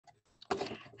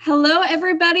Hello,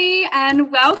 everybody,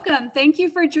 and welcome. Thank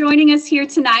you for joining us here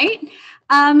tonight.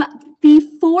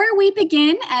 Before we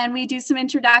begin and we do some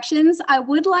introductions, I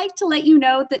would like to let you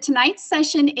know that tonight's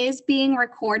session is being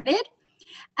recorded.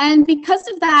 And because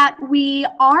of that, we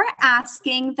are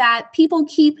asking that people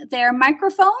keep their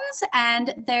microphones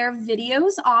and their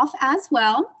videos off as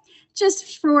well,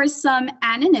 just for some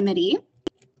anonymity.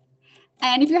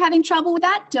 And if you're having trouble with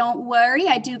that, don't worry.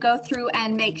 I do go through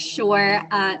and make sure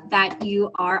that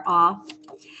you are off.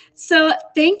 So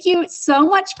thank you so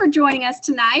much for joining us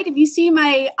tonight. If you see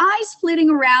my eyes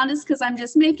flitting around, it's because I'm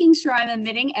just making sure I'm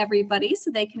admitting everybody so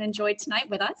they can enjoy tonight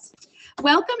with us.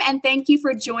 Welcome and thank you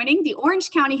for joining the Orange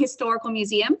County Historical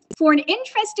Museum for an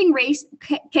interesting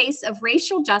case of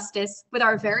racial justice with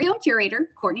our very own curator,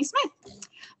 Courtney Smith.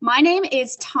 My name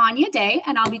is Tanya Day,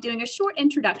 and I'll be doing a short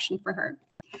introduction for her.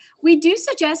 We do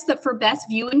suggest that for best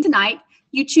viewing tonight,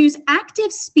 you choose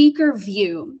active speaker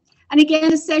view. And again,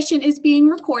 the session is being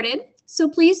recorded, so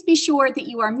please be sure that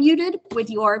you are muted with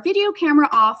your video camera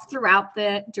off throughout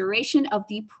the duration of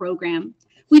the program.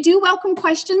 We do welcome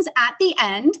questions at the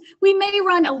end. We may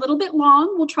run a little bit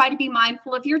long. We'll try to be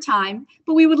mindful of your time,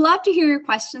 but we would love to hear your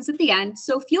questions at the end.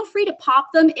 So feel free to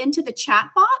pop them into the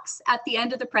chat box at the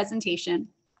end of the presentation.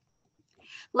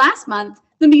 Last month,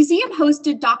 the museum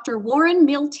hosted Dr. Warren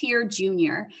Miltier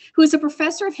Jr., who is a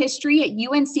professor of history at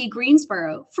UNC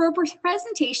Greensboro, for a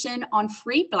presentation on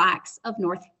free Blacks of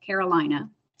North Carolina.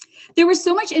 There was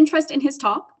so much interest in his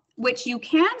talk, which you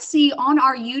can see on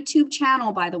our YouTube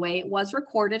channel, by the way. It was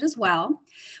recorded as well.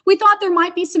 We thought there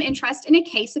might be some interest in a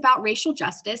case about racial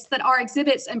justice that our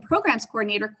exhibits and programs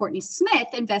coordinator, Courtney Smith,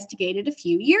 investigated a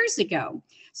few years ago.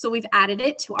 So we've added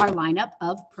it to our lineup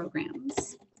of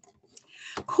programs.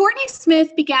 Courtney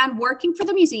Smith began working for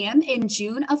the museum in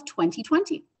June of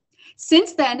 2020.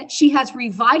 Since then, she has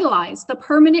revitalized the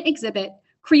permanent exhibit,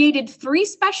 created 3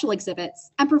 special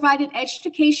exhibits, and provided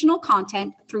educational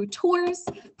content through tours,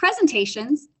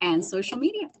 presentations, and social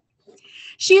media.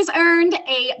 She has earned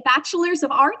a Bachelor's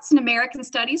of Arts in American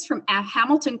Studies from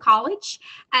Hamilton College,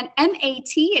 an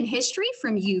MAT in History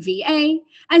from UVA,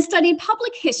 and studied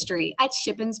public history at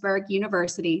Shippensburg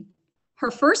University. Her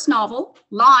first novel,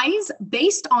 Lies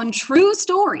Based on True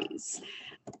Stories,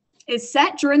 is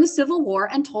set during the Civil War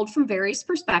and told from various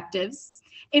perspectives.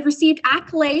 It received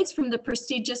accolades from the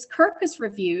prestigious Kirkus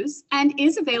Reviews and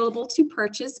is available to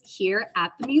purchase here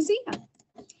at the museum.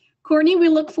 Courtney, we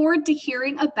look forward to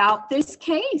hearing about this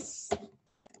case.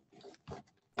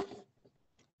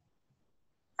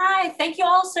 Hi, thank you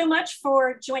all so much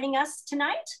for joining us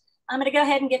tonight. I'm going to go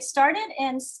ahead and get started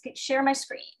and share my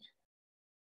screen.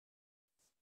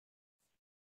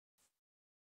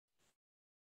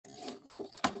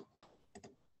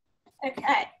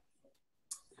 Okay.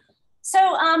 So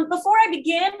before I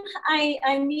begin,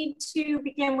 I need to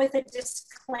begin with a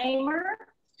disclaimer.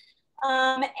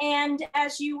 And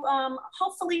as you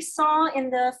hopefully saw in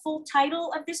the full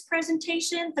title of this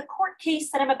presentation, the court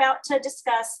case that I'm about to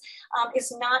discuss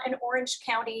is not an Orange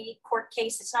County court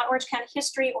case. It's not Orange County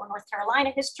history or North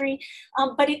Carolina history,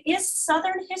 but it is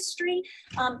Southern history,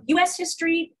 US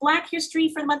history, Black history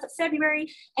for the month of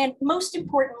February, and most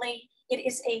importantly, it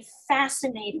is a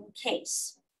fascinating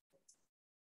case.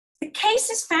 The case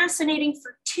is fascinating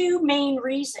for 2 main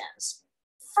reasons.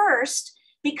 First,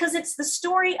 because it's the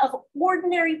story of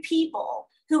ordinary people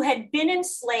who had been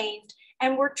enslaved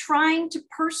and were trying to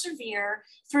persevere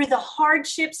through the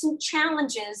hardships and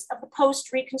challenges of the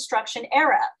post-Reconstruction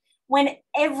era, when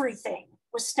everything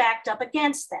was stacked up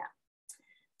against them.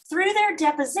 Through their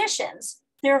depositions,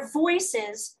 their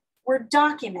voices were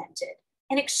documented,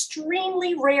 an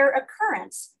extremely rare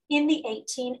occurrence in the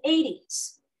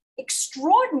 1880s.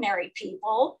 Extraordinary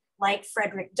people like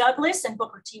Frederick Douglass and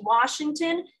Booker T.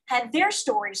 Washington had their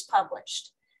stories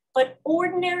published, but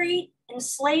ordinary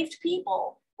enslaved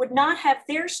people would not have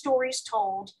their stories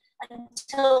told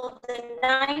until the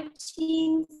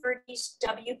 1930s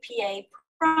WPA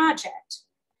project.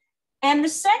 And the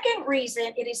second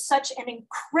reason it is such an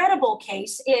incredible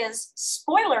case is,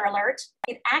 spoiler alert,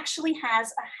 it actually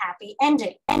has a happy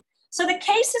ending. So the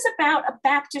case is about a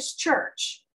Baptist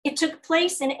church. It took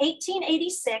place in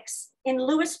 1886 in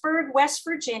Lewisburg, West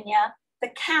Virginia, the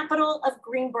capital of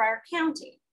Greenbrier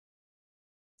County.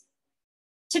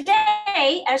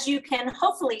 Today, as you can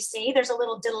hopefully see, there's a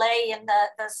little delay in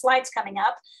the slides coming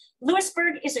up.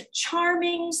 Lewisburg is a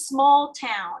charming small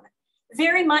town,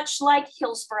 very much like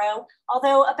Hillsborough,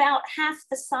 although about half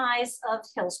the size of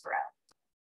Hillsborough.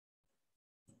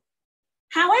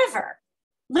 However,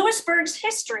 Lewisburg's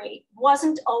history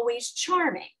wasn't always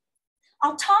charming.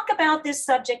 I'll talk about this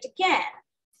subject again,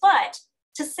 but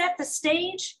to set the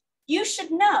stage, you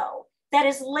should know that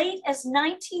as late as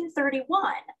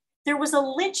 1931, there was a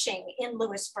lynching in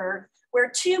Lewisburg where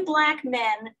 2 Black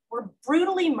men were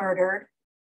brutally murdered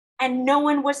and no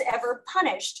one was ever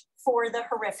punished for the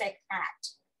horrific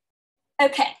act.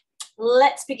 Okay,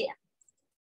 let's begin.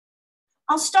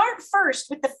 I'll start first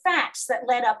with the facts that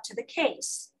led up to the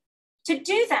case. To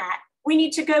do that, we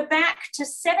need to go back to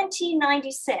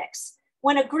 1796,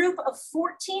 when a group of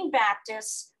 14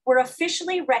 Baptists were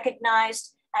officially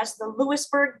recognized as the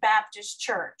Lewisburg Baptist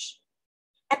Church.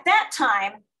 At that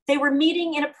time, they were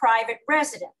meeting in a private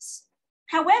residence.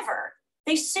 However,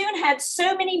 they soon had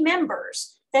so many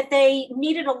members that they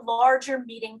needed a larger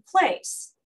meeting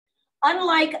place.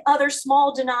 Unlike other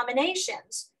small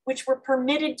denominations, which were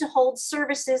permitted to hold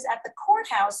services at the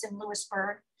courthouse in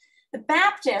Lewisburg, the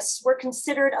Baptists were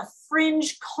considered a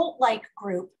fringe cult-like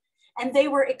group, and they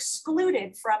were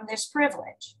excluded from this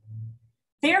privilege.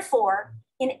 Therefore,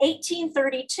 in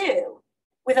 1832,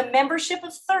 with a membership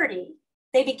of 30,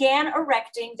 they began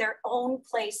erecting their own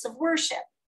place of worship.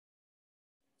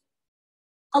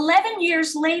 11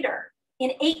 years later,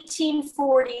 in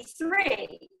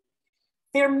 1843,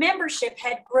 their membership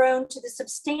had grown to the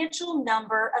substantial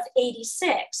number of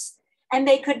 86, and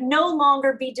they could no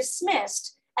longer be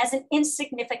dismissed as an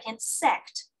insignificant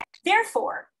sect.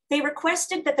 Therefore, they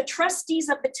requested that the trustees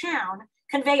of the town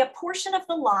convey a portion of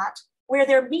the lot where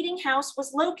their meeting house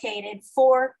was located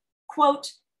for,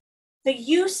 quote, the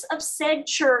use of said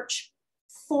church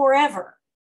forever.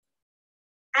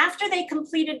 After they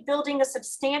completed building a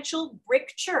substantial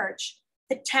brick church,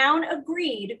 the town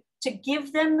agreed to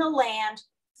give them the land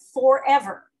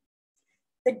forever.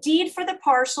 The deed for the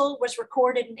parcel was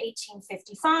recorded in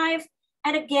 1855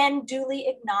 and again duly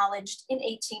acknowledged in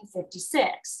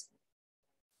 1856.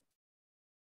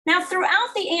 Now, throughout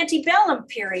the antebellum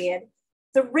period,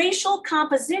 the racial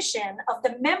composition of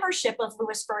the membership of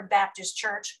Lewisburg Baptist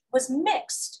Church was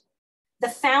mixed. The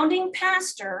founding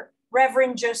pastor,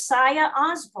 Reverend Josiah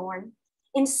Osborne,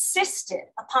 insisted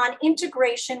upon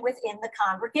integration within the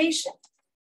congregation.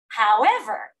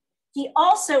 However, he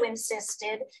also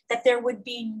insisted that there would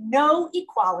be no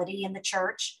equality in the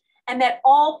church and that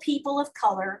all people of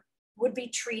color would be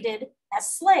treated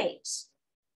as slaves.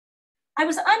 I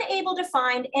was unable to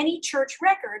find any church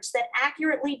records that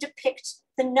accurately depict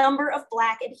the number of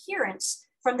Black adherents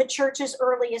from the church's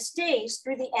earliest days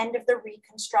through the end of the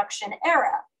Reconstruction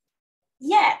era.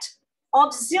 Yet,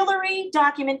 auxiliary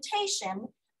documentation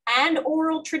and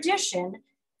oral tradition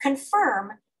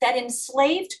confirm that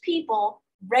enslaved people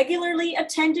regularly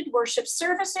attended worship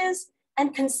services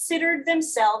and considered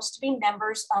themselves to be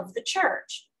members of the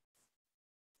church.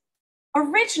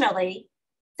 Originally,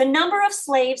 the number of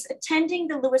slaves attending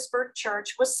the Lewisburg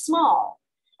church was small,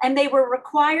 and they were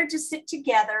required to sit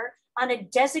together on a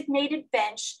designated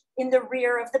bench in the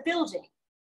rear of the building.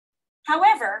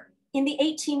 However, in the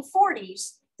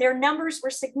 1840s, their numbers were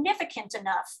significant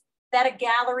enough that a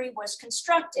gallery was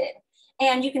constructed.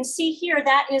 And you can see here,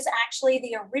 that is actually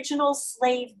the original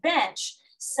slave bench.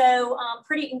 So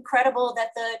pretty incredible that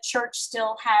the church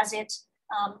still has it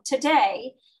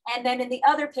today. And then in the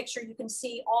other picture, you can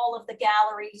see all of the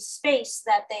gallery space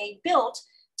that they built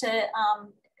to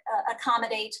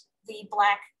accommodate the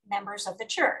Black members of the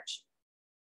church.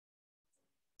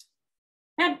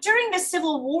 Now, during the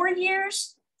Civil War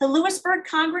years, the Lewisburg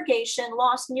congregation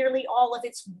lost nearly all of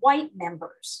its white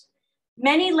members.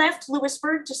 Many left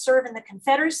Lewisburg to serve in the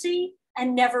Confederacy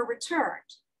and never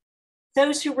returned.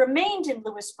 Those who remained in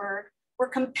Lewisburg were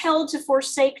compelled to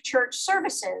forsake church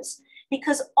services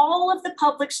because all of the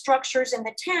public structures in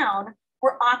the town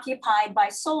were occupied by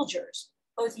soldiers,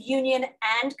 both Union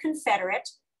and Confederate,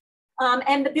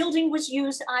 and the building was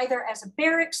used either as a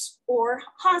barracks or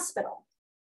hospital.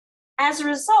 As a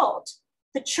result,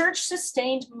 the church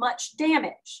sustained much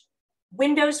damage.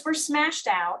 Windows were smashed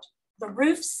out, the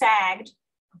roof sagged,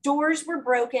 doors were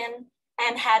broken,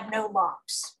 and had no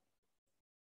locks.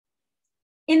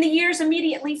 In the years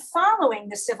immediately following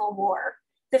the Civil War,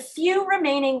 the few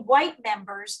remaining white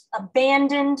members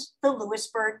abandoned the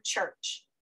Lewisburg church.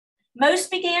 Most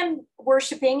began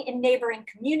worshiping in neighboring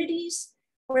communities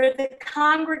where the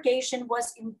congregation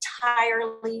was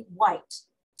entirely white.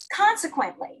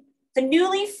 Consequently, the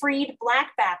newly freed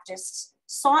Black Baptists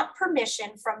sought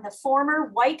permission from the former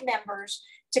white members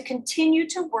to continue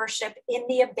to worship in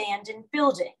the abandoned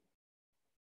building.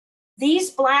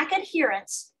 These Black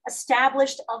adherents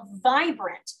established a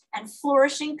vibrant and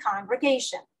flourishing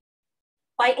congregation.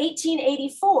 By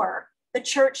 1884, the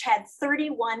church had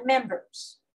 31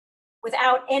 members.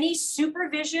 Without any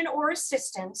supervision or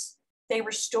assistance, they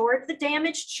restored the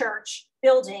damaged church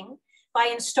building by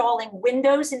installing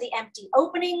windows in the empty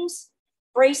openings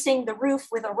bracing the roof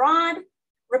with a rod,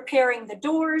 repairing the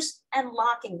doors and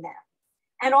locking them,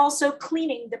 and also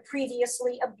cleaning the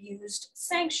previously abused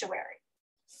sanctuary.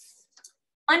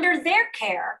 Under their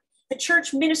care, the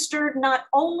church ministered not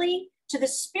only to the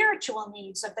spiritual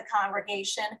needs of the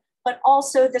congregation, but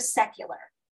also the secular.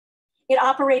 It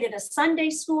operated a Sunday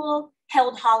school,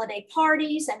 held holiday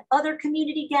parties and other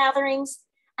community gatherings,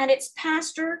 and its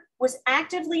pastor was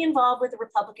actively involved with the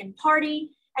Republican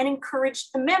Party and encouraged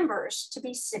the members to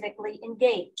be civically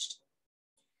engaged.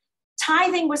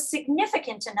 Tithing was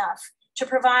significant enough to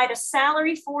provide a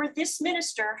salary for this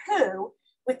minister who,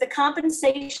 with the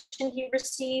compensation he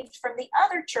received from the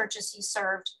other churches he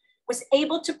served, was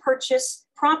able to purchase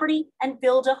property and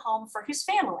build a home for his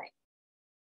family.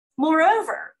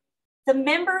 Moreover, the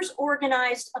members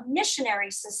organized a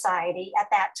missionary society at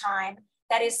that time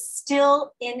that is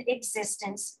still in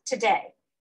existence today.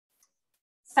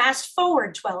 Fast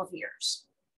forward 12 years.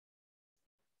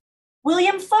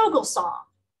 William Fogelsong,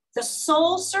 the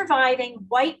sole surviving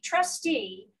white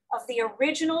trustee of the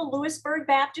original Lewisburg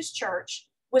Baptist Church,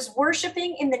 was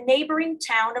worshiping in the neighboring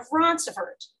town of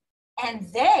Ronceverte, and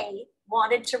they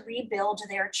wanted to rebuild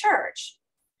their church.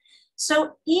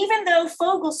 So even though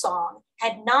Fogelsong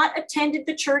had not attended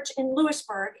the church in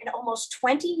Lewisburg in almost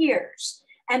 20 years,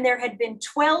 and there had been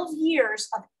 12 years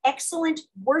of excellent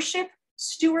worship,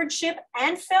 stewardship,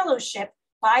 and fellowship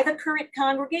by the current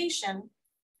congregation,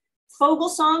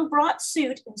 Fogelsong brought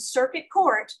suit in circuit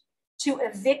court to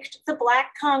evict the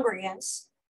Black congregants,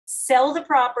 sell the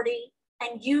property,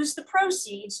 and use the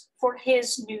proceeds for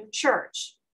his new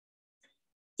church.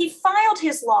 He filed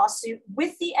his lawsuit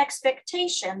with the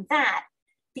expectation that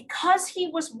because he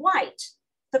was white,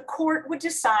 the court would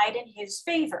decide in his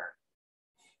favor.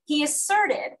 He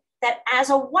asserted that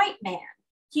as a white man,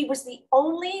 he was the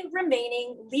only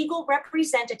remaining legal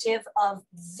representative of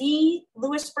the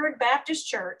Lewisburg Baptist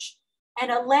Church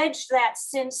and alleged that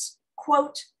since,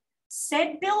 quote,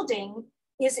 said building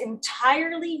is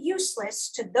entirely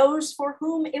useless to those for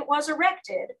whom it was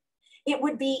erected, it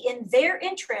would be in their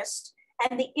interest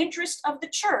and the interest of the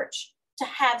church to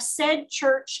have said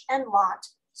church and lot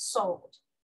sold.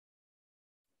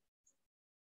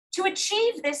 To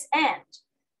achieve this end,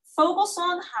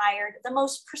 Fogelsong hired the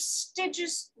most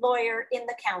prestigious lawyer in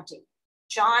the county,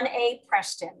 John A.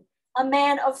 Preston, a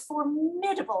man of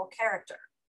formidable character.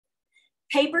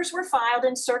 Papers were filed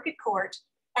in circuit court,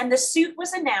 and the suit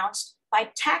was announced by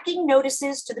tacking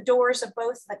notices to the doors of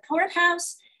both the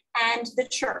courthouse and the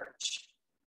church.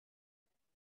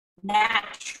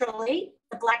 Naturally,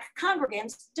 the Black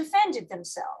congregants defended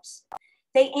themselves.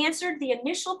 They answered the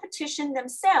initial petition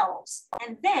themselves,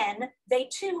 and then they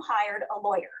too hired a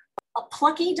lawyer, a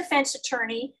plucky defense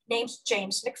attorney named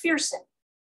James McPherson.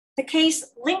 The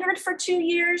case lingered for 2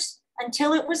 years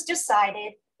until it was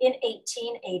decided in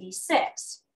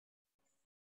 1886.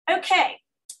 Okay,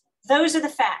 those are the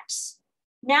facts.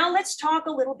 Now let's talk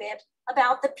a little bit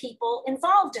about the people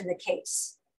involved in the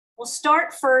case. We'll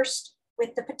start first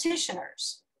with the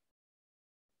petitioners.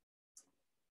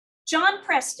 John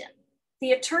Preston,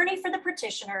 the attorney for the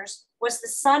petitioners, was the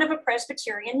son of a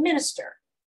Presbyterian minister.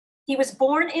 He was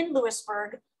born in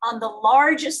Lewisburg on the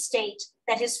large estate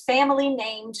that his family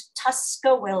named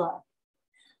Tuscawilla.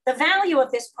 The value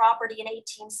of this property in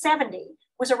 1870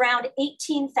 was around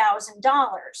 $18,000,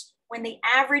 when the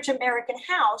average American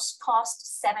house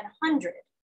cost $700.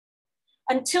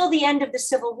 Until the end of the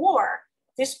Civil War,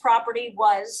 this property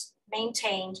was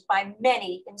maintained by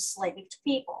many enslaved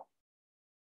people.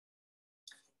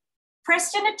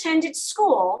 Preston attended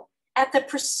school at the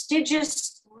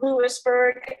prestigious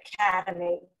Lewisburg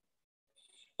Academy.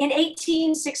 In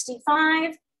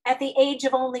 1865, at the age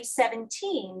of only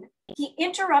 17, he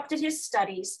interrupted his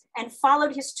studies and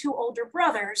followed his two older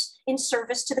brothers in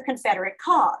service to the Confederate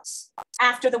cause.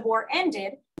 After the war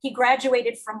ended, he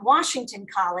graduated from Washington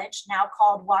College, now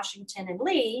called Washington and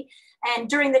Lee, and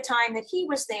during the time that he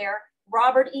was there,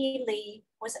 Robert E. Lee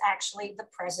was actually the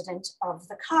president of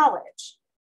the college.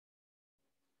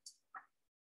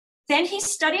 Then he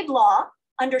studied law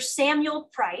under Samuel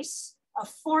Price, a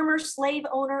former slave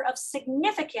owner of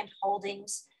significant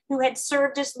holdings who had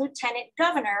served as lieutenant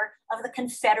governor of the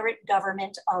Confederate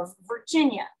government of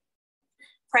Virginia.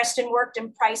 Preston worked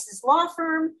in Price's law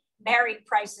firm, married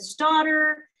Price's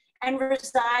daughter, and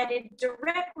resided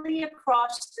directly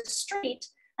across the street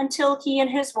until he and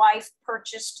his wife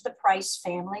purchased the Price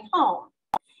family home.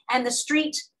 And the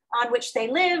street on which they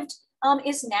lived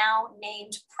is now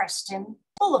named Preston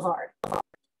Boulevard.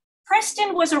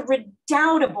 Preston was a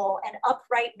redoubtable and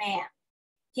upright man.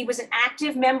 He was an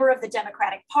active member of the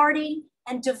Democratic Party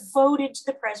and devoted to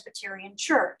the Presbyterian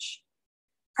Church.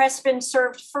 Preston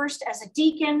served first as a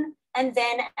deacon and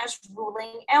then as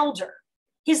ruling elder.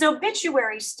 His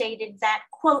obituary stated that,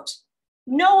 quote,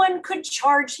 "No one could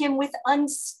charge him with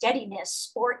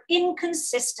unsteadiness or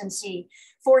inconsistency,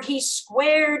 for he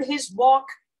squared his walk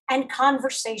and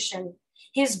conversation,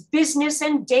 his business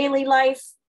and daily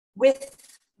life with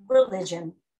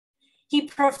religion. He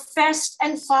professed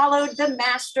and followed the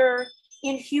master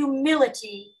in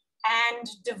humility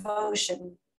and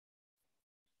devotion."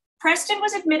 Preston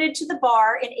was admitted to the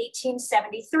bar in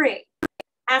 1873.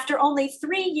 After only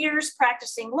 3 years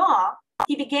practicing law,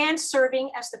 he began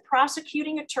serving as the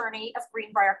prosecuting attorney of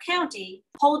Greenbrier County,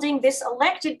 holding this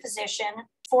elected position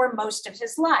for most of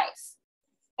his life.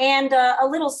 And a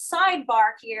little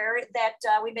sidebar here that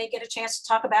we may get a chance to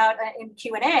talk about in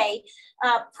Q&A,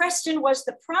 Preston was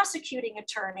the prosecuting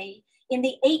attorney in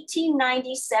the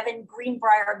 1897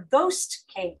 Greenbrier ghost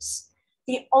case,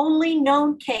 the only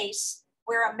known case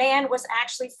where a man was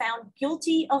actually found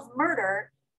guilty of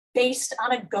murder based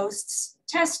on a ghost's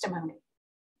testimony.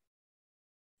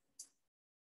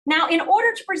 Now, in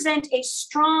order to present a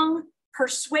strong,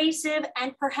 persuasive,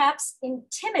 and perhaps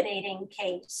intimidating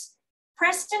case,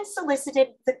 Preston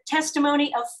solicited the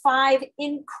testimony of 5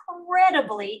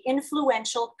 incredibly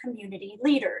influential community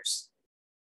leaders.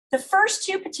 The first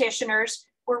 2 petitioners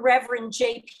were Reverend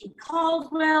J.P.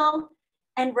 Caldwell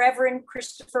and Reverend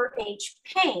Christopher H.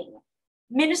 Payne,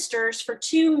 ministers for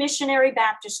 2 missionary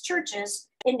Baptist churches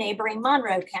in neighboring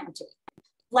Monroe County.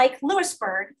 Like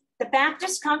Lewisburg, the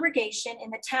Baptist congregation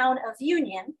in the town of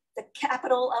Union, the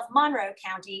capital of Monroe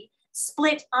County,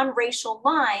 split on racial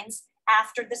lines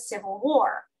after the Civil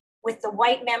War, with the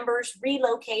white members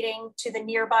relocating to the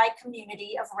nearby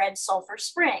community of Red Sulphur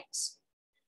Springs.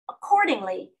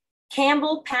 Accordingly,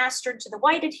 Campbell pastored to the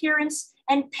white adherents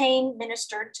and Payne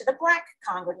ministered to the Black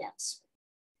congregants.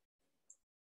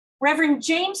 Reverend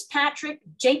James Patrick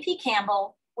J.P.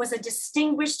 Campbell was a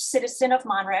distinguished citizen of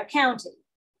Monroe County.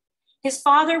 His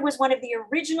father was one of the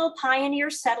original pioneer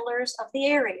settlers of the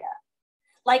area.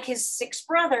 Like his 6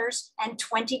 brothers and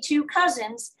 22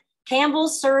 cousins, Campbell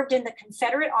served in the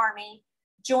Confederate Army,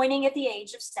 joining at the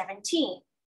age of 17.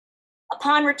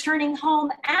 Upon returning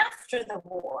home after the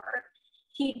war,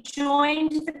 he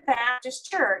joined the Baptist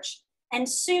Church and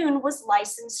soon was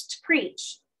licensed to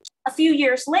preach. A few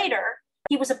years later,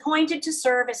 he was appointed to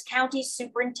serve as county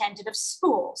superintendent of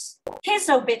schools. His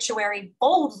obituary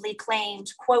boldly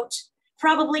claimed, quote,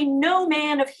 "Probably no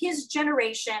man of his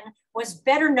generation was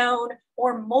better known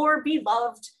or more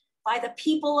beloved by the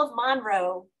people of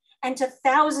Monroe, and to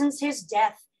thousands his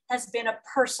death has been a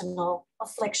personal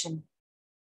affliction."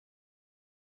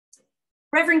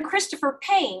 Reverend Christopher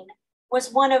Payne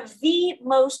was one of the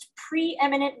most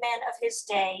preeminent men of his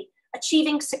day,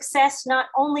 achieving success not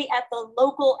only at the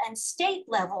local and state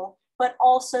level, but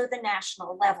also the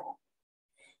national level.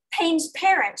 Payne's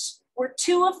parents were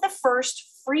 2 of the first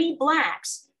free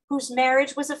Blacks whose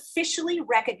marriage was officially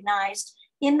recognized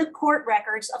in the court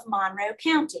records of Monroe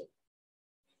County.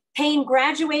 Payne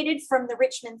graduated from the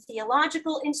Richmond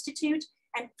Theological Institute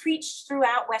and preached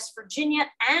throughout West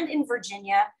Virginia and in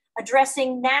Virginia,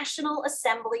 addressing national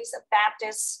assemblies of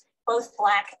Baptists, both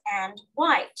Black and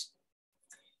white.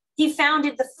 He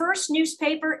founded the first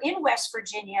newspaper in West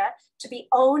Virginia to be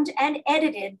owned and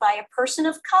edited by a person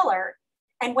of color,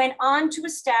 and went on to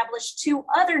establish 2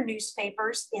 other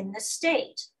newspapers in the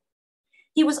state.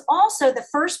 He was also the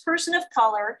first person of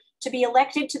color to be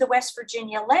elected to the West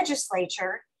Virginia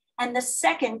legislature and the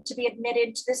second to be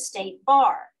admitted to the state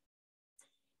bar.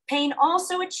 Payne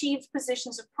also achieved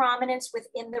positions of prominence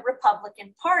within the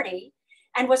Republican Party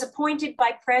and was appointed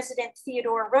by President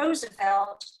Theodore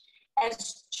Roosevelt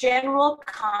as General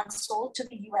Consul to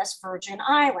the U.S. Virgin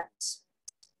Islands.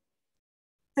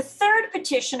 The third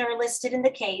petitioner listed in the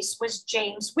case was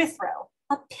James Withrow,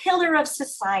 a pillar of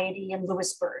society in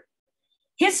Lewisburg.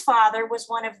 His father was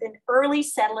one of the early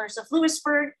settlers of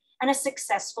Lewisburg and a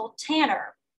successful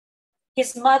tanner.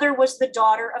 His mother was the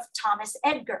daughter of Thomas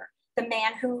Edgar, the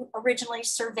man who originally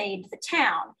surveyed the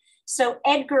town. So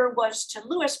Edgar was to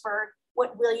Lewisburg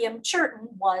what William Churton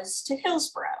was to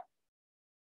Hillsborough.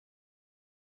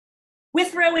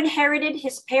 Withrow inherited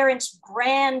his parents'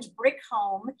 grand brick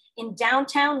home in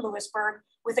downtown Lewisburg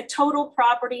with a total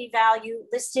property value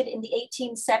listed in the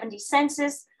 1870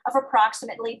 census of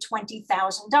approximately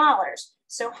 $20,000,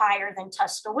 so higher than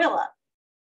Tuscaloosa.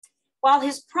 While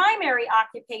his primary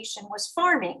occupation was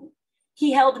farming,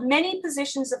 he held many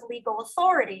positions of legal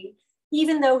authority,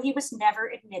 even though he was never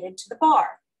admitted to the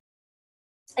bar.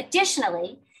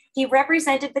 Additionally, he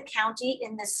represented the county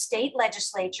in the state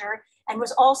legislature and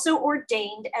was also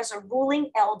ordained as a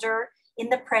ruling elder in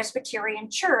the Presbyterian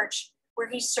Church, where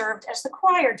he served as the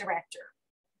choir director.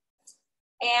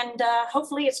 And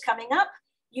hopefully it's coming up.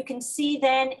 You can see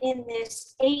then in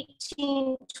this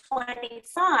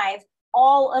 1825,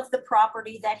 all of the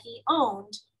property that he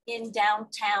owned in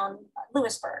downtown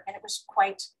Lewisburg, and it was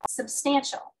quite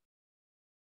substantial.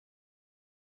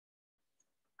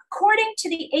 According to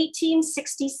the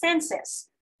 1860 census,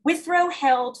 Withrow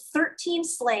held 13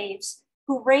 slaves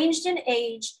who ranged in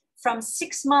age from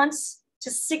 6 months to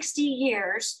 60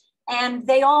 years, and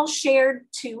they all shared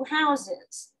 2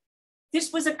 houses.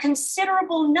 This was a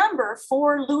considerable number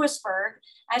for Lewisburg.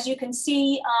 As you can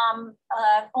see,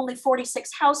 only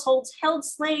 46 households held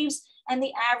slaves, and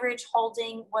the average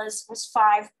holding was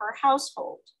 5 per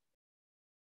household.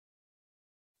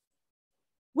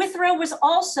 Withrow was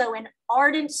also an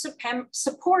ardent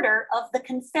supporter of the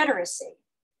Confederacy.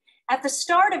 At the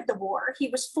start of the war, he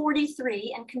was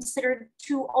 43 and considered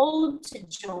too old to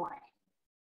join.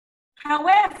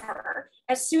 However,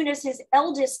 as soon as his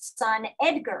eldest son,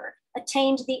 Edgar,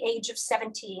 attained the age of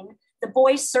 17, the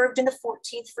boy served in the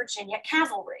 14th Virginia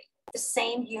Cavalry, the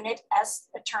same unit as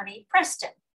Attorney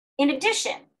Preston. In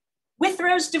addition,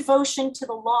 Withrow's devotion to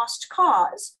the lost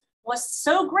cause was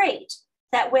so great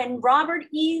that when Robert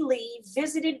E. Lee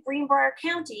visited Greenbrier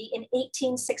County in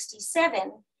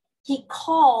 1867, he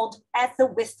called at the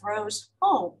Withrows'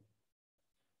 home.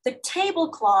 The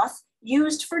tablecloth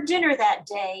used for dinner that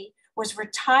day was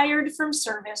retired from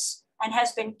service and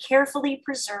has been carefully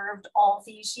preserved all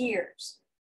these years.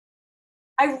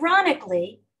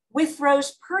 Ironically,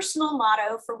 Withrow's personal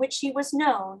motto for which he was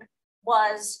known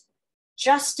was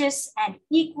justice and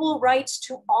equal rights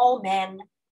to all men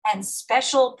and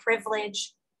special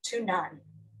privilege to none.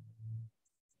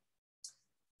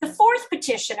 The 4th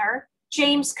petitioner,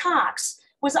 James Cox,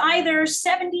 was either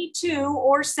 72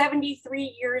 or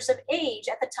 73 years of age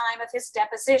at the time of his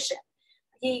deposition.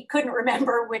 He couldn't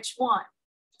remember which one.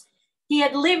 He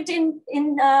had lived in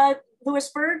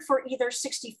Lewisburg for either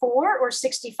 64 or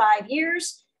 65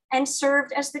 years and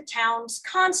served as the town's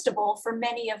constable for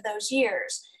many of those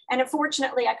years. And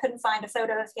unfortunately, I couldn't find a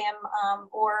photo of him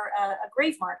or a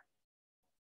grave mark.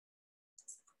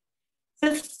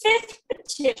 The 5th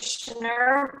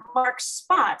petitioner, Mark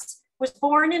Spots, was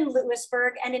born in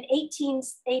Lewisburg and in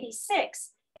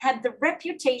 1886 had the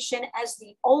reputation as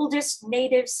the oldest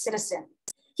native citizen.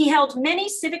 He held many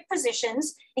civic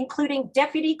positions, including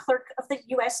deputy clerk of the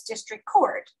U.S. District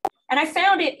Court. And I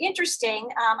found it interesting.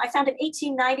 I found an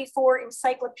 1894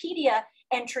 encyclopedia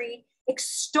entry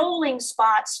extolling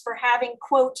Spots for having,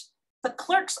 quote, the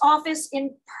clerk's office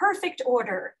in perfect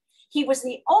order. He was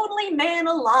the only man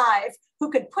alive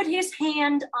who could put his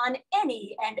hand on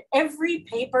any and every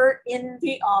paper in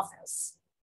the office.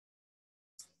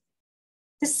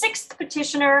 The 6th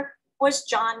petitioner was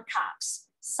John Cox,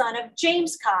 son of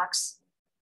James Cox.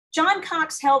 John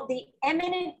Cox held the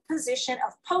eminent position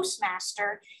of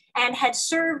postmaster and had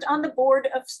served on the board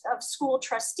of school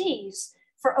trustees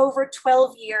for over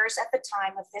 12 years at the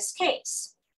time of this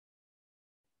case.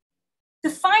 The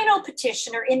final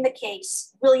petitioner in the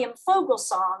case, William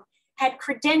Fogelsong, had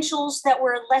credentials that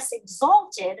were less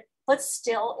exalted, but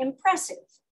still impressive.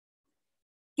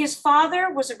 His father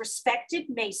was a respected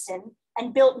mason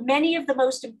and built many of the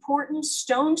most important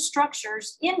stone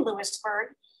structures in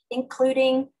Lewisburg,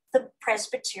 including the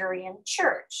Presbyterian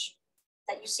Church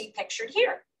that you see pictured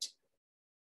here.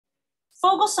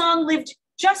 Fogelsong lived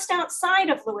just outside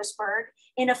of Lewisburg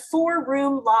in a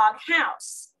 4-room log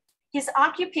house. His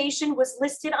occupation was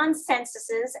listed on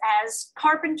censuses as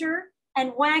carpenter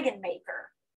and wagon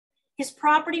maker. His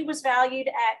property was valued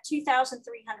at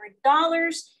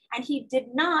 $2,300, and he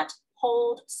did not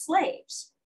hold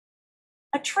slaves.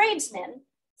 A tradesman,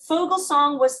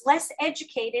 Fogelsong was less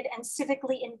educated and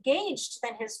civically engaged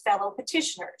than his fellow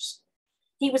petitioners.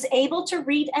 He was able to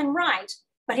read and write,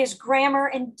 but his grammar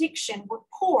and diction were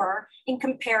poor in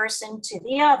comparison to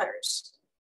the others.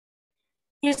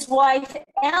 His wife,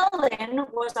 Ellen,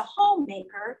 was a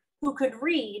homemaker who could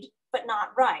read but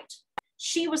not write.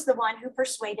 She was the one who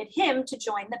persuaded him to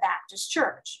join the Baptist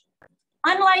Church.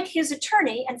 Unlike his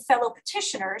attorney and fellow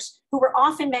petitioners, who were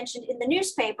often mentioned in the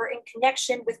newspaper in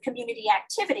connection with community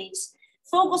activities,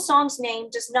 Fogelsong's name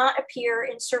does not appear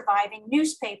in surviving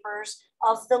newspapers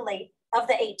of the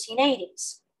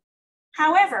 1880s.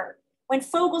 However, when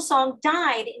Fogelsong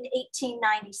died in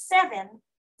 1897,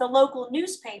 the local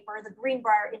newspaper, the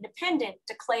Greenbrier Independent,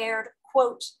 declared,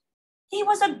 quote, he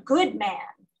was a good man,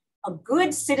 a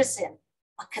good citizen,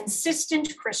 a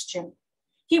consistent Christian.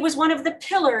 He was one of the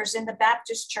pillars in the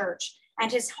Baptist Church,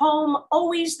 and his home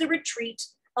always the retreat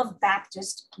of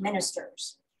Baptist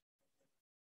ministers.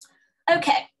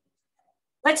 Okay,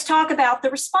 let's talk about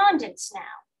the respondents now.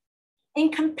 In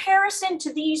comparison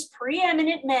to these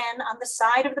preeminent men on the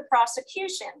side of the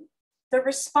prosecution, the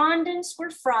respondents were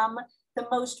from the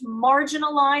most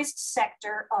marginalized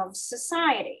sector of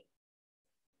society.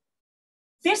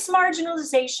 This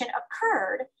marginalization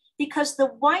occurred because the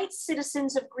white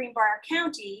citizens of Greenbrier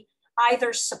County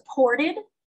either supported,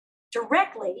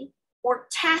 directly, or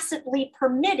tacitly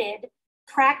permitted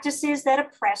practices that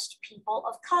oppressed people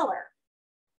of color.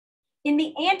 In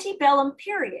the antebellum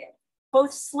period,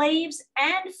 both slaves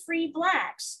and free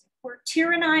Blacks were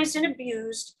tyrannized and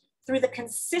abused through the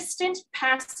consistent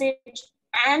passage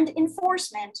and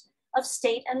enforcement of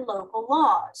state and local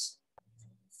laws.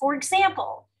 For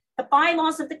example, the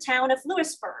bylaws of the town of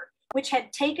Lewisburg, which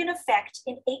had taken effect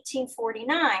in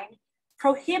 1849,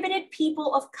 prohibited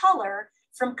people of color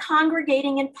from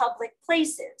congregating in public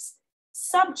places,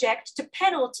 subject to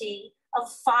penalty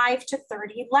of 5 to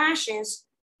 30 lashes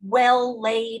well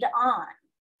laid on.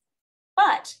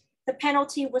 But the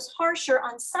penalty was harsher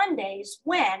on Sundays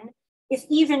when, if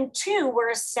even two were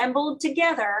assembled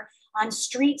together on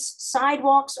streets,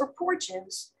 sidewalks, or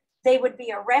porches, they would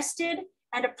be arrested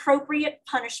and appropriate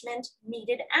punishment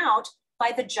meted out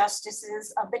by the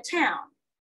justices of the town.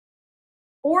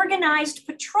 Organized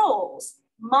patrols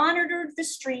monitored the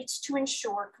streets to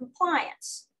ensure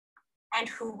compliance. And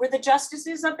who were the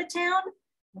justices of the town?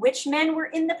 Which men were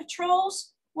in the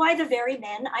patrols? Why, the very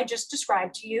men I just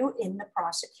described to you in the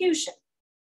prosecution.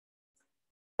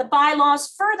 The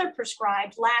bylaws further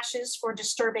prescribed lashes for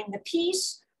disturbing the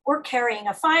peace or carrying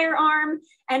a firearm,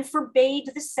 and forbade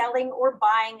the selling or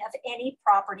buying of any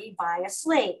property by a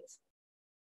slave.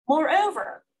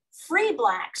 Moreover, free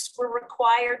Blacks were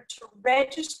required to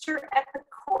register at the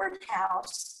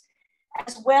courthouse,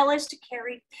 as well as to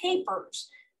carry papers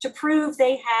to prove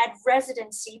they had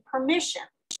residency permission.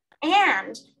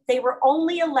 And they were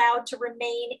only allowed to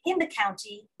remain in the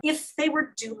county if they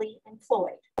were duly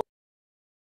employed.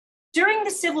 During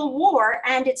the Civil War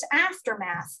and its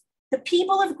aftermath, the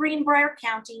people of Greenbrier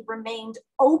County remained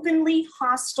openly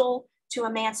hostile to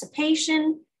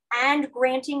emancipation and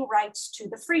granting rights to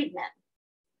the freedmen.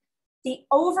 The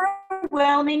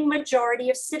overwhelming majority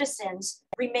of citizens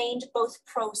remained both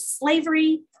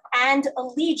pro-slavery and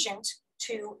allegiant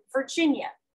to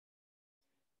Virginia.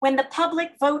 When the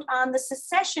public vote on the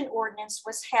secession ordinance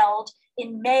was held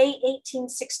in May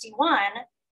 1861,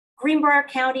 Greenbrier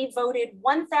County voted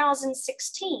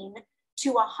 1,016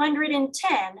 to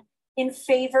 110 in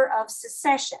favor of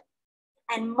secession,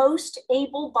 and most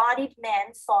able-bodied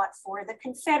men fought for the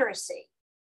Confederacy.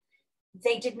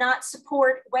 They did not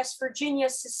support West Virginia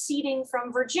seceding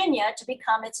from Virginia to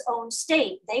become its own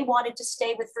state. They wanted to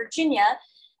stay with Virginia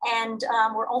and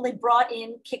were only brought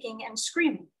in kicking and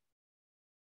screaming.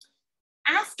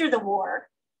 After the war,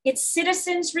 its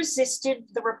citizens resisted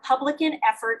the Republican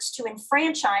efforts to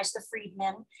enfranchise the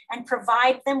freedmen and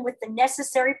provide them with the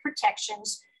necessary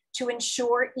protections to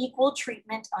ensure equal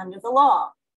treatment under the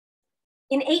law.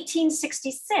 In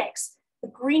 1866, the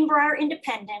Greenbrier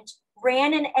Independent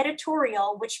ran an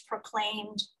editorial which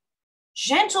proclaimed,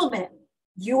 "Gentlemen,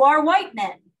 you are white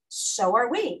men, so are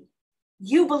we.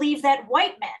 You believe that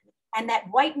white men and that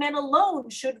white men alone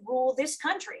should rule this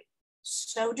country,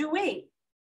 so do we.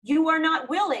 You are not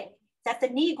willing that the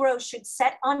Negro should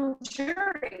sit on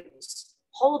juries,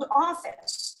 hold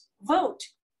office, vote,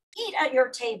 eat at your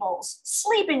tables,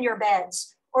 sleep in your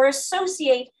beds, or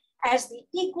associate as the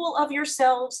equal of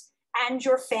yourselves and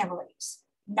your families.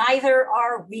 Neither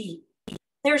are we."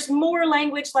 There's more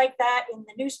language like that in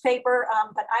the newspaper,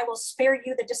 but I will spare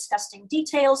you the disgusting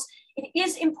details. It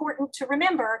is important to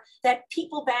remember that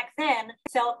people back then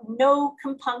felt no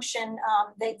compunction.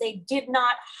 They did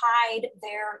not hide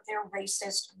their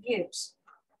racist views.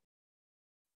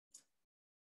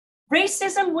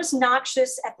 Racism was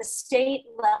noxious at the state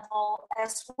level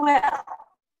as well.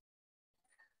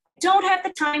 I don't have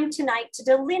the time tonight to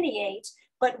delineate,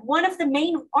 but one of the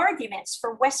main arguments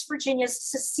for West Virginia's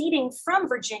seceding from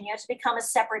Virginia to become a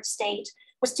separate state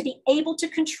was to be able to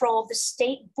control the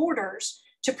state borders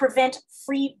to prevent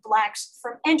free Blacks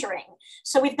from entering.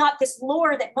 So we've got this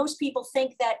lore that most people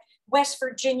think that West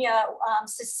Virginia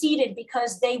seceded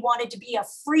because they wanted to be a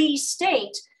free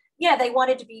state. Yeah, they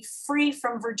wanted to be free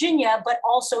from Virginia, but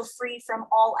also free from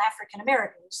all African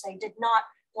Americans. They did not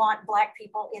want Black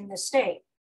people in the state.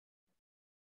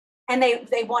 And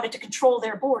they wanted to control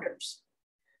their borders.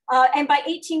 And by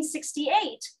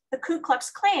 1868, the Ku Klux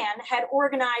Klan had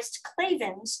organized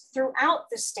clavens throughout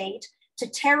the state to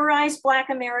terrorize Black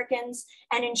Americans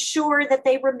and ensure that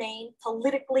they remained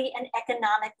politically and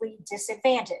economically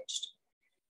disadvantaged.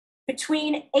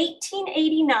 Between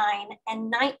 1889 and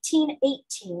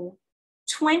 1918,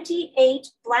 28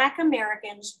 Black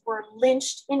Americans were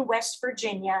lynched in West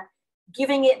Virginia,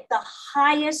 giving it the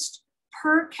highest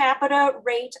per capita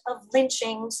rate of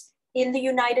lynchings in the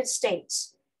United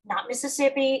States. Not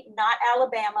Mississippi, not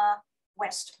Alabama,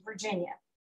 West Virginia.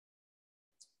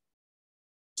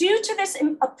 Due to this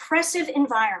oppressive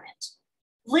environment,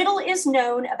 little is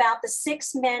known about the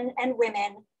 6 men and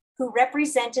women who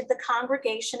represented the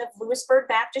congregation of Lewisburg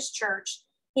Baptist Church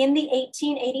in the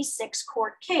 1886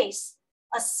 court case,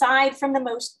 aside from the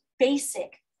most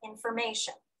basic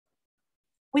information.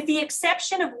 With the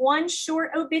exception of one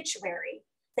short obituary,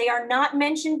 they are not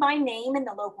mentioned by name in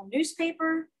the local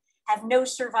newspaper, have no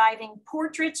surviving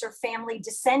portraits or family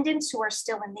descendants who are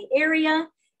still in the area,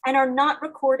 and are not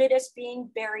recorded as being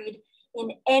buried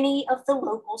in any of the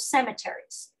local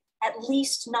cemeteries, at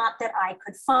least not that I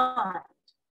could find.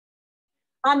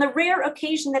 On the rare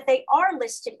occasion that they are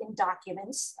listed in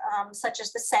documents, such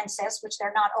as the census, which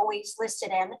they're not always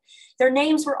listed in, their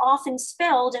names were often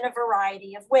spelled in a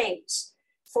variety of ways.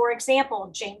 For example,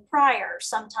 Jane Pryor,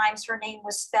 sometimes her name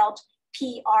was spelled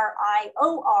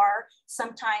P-R-I-O-R,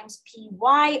 sometimes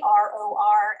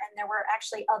P-Y-R-O-R, and there were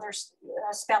actually other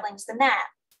spellings than that.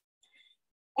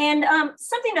 And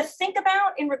something to think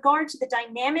about in regard to the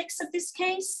dynamics of this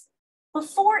case,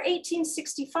 before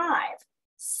 1865,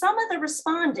 some of the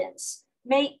respondents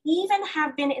may even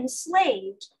have been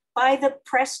enslaved by the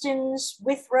Prestons,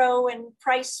 Withrow, and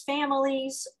Price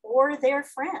families or their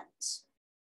friends.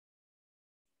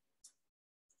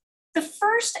 The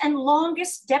first and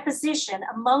longest deposition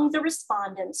among the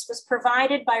respondents was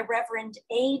provided by Reverend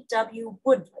A.W.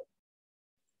 Woodley.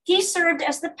 He served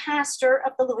as the pastor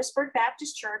of the Lewisburg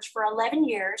Baptist Church for 11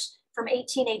 years, from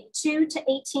 1882 to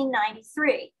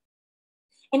 1893.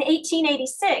 In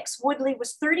 1886, Woodley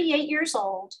was 38 years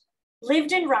old,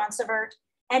 lived in Ronceverte,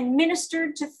 and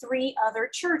ministered to 3 other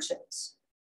churches.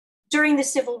 During the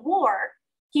Civil War,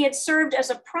 he had served as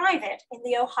a private in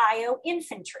the Ohio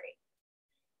Infantry.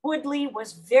 Woodley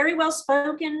was very well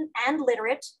spoken and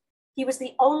literate. He was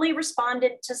the only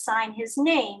respondent to sign his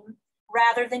name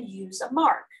rather than use a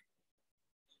mark.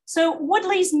 So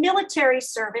Woodley's military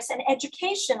service and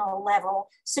educational level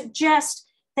suggest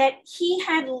that he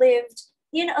had lived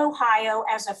in Ohio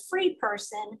as a free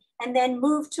person and then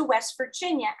moved to West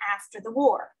Virginia after the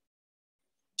war.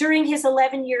 During his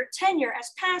 11-year tenure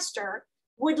as pastor,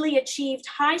 Woodley achieved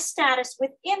high status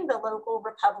within the local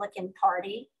Republican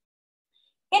Party.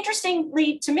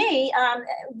 Interestingly to me,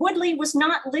 Woodley was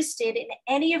not listed in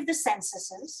any of the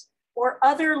censuses or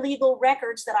other legal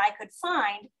records that I could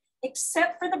find,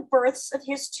 except for the births of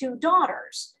his 2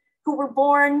 daughters, who were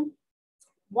born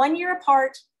 1 year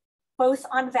apart, both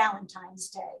on Valentine's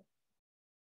Day.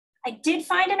 I did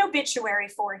find an obituary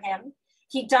for him.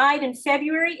 He died in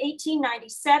February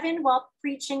 1897 while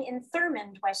preaching in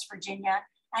Thurmond, West Virginia,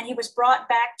 and he was brought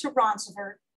back to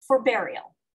Ronceverte for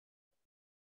burial.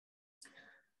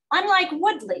 Unlike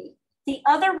Woodley, the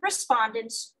other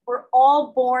respondents were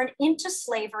all born into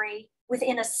slavery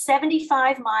within a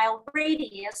 75-mile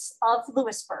radius of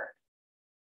Lewisburg.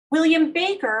 William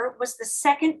Baker was the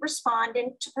second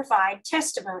respondent to provide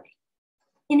testimony.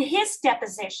 In his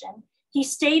deposition, he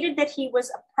stated that he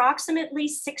was approximately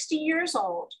 60 years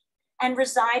old and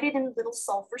resided in Little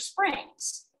Sulphur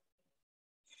Springs.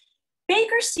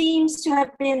 Baker seems to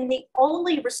have been the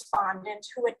only respondent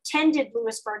who attended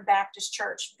Lewisburg Baptist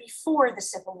Church before the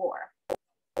Civil War.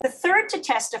 The third to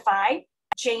testify,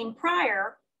 Jane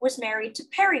Pryor, was married to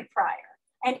Perry Pryor,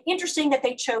 and interesting that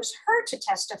they chose her to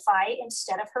testify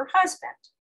instead of her husband.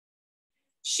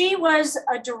 She was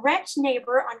a direct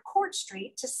neighbor on Court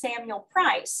Street to Samuel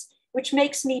Price, which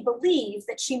makes me believe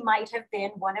that she might have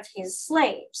been one of his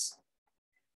slaves.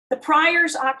 The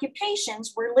Pryors'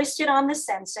 occupations were listed on the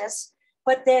census,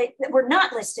 but they were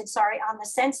not listed, on the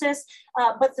census,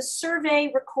 but the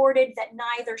survey recorded that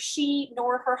neither she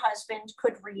nor her husband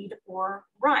could read or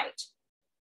write.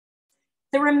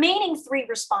 The remaining 3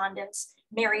 respondents,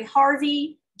 Mary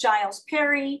Harvey, Giles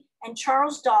Perry, and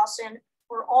Charles Dawson,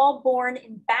 were all born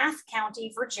in Bath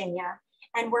County, Virginia,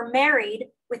 and were married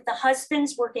with the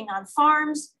husbands working on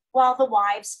farms while the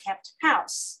wives kept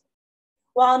house.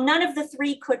 While none of the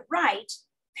 3 could write,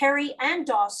 Perry and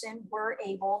Dawson were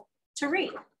able to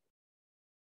read.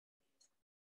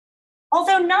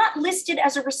 Although not listed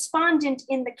as a respondent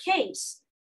in the case,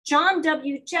 John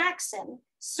W. Jackson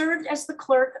served as the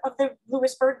clerk of the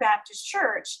Lewisburg Baptist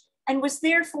Church and was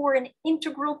therefore an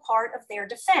integral part of their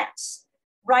defense,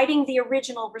 writing the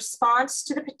original response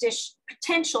to the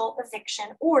potential eviction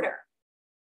order.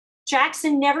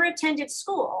 Jackson never attended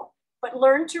school, but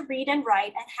learned to read and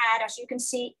write and had, as you can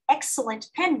see, excellent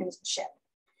penmanship.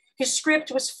 His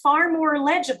script was far more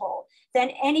legible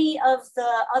than any of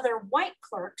the other white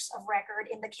clerks of record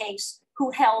in the case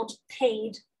who held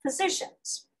paid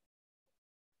positions.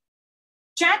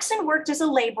 Jackson worked as a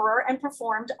laborer and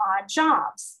performed odd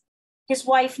jobs. His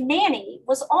wife, Nanny,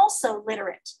 was also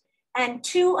literate, and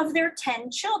 2 of their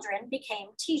 10 children became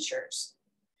teachers.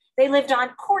 They lived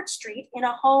on Court Street in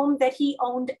a home that he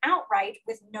owned outright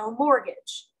with no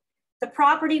mortgage. The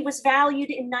property was valued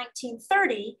in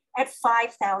 1930 at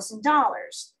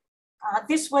 $5,000.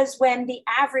 This was when the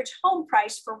average home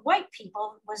price for white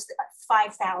people was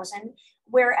 $5,000,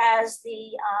 whereas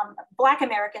the Black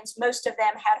Americans, most of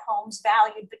them had homes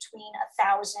valued between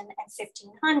 $1,000 and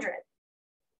 $1,500.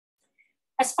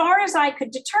 As far as I could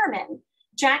determine,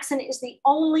 Jackson is the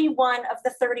only one of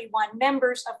the 31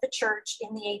 members of the church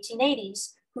in the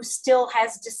 1880s who still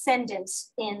has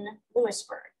descendants in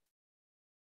Lewisburg.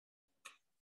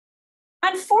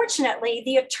 Unfortunately,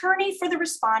 the attorney for the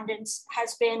respondents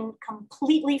has been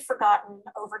completely forgotten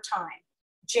over time,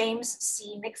 James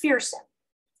C. McPherson.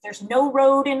 There's no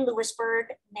road in Lewisburg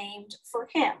named for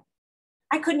him.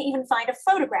 I couldn't even find a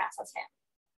photograph of him.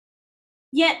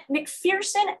 Yet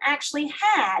McPherson actually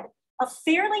had a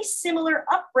fairly similar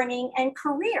upbringing and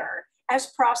career as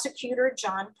prosecutor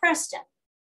John Preston.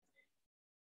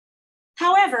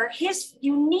 However, his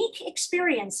unique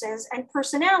experiences and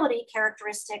personality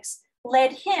characteristics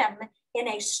led him in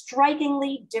a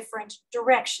strikingly different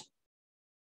direction.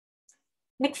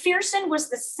 McPherson was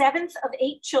the 7th of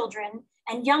 8 children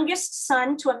and youngest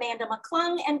son to Amanda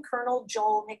McClung and Colonel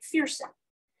Joel McPherson.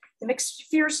 The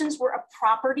McPhersons were a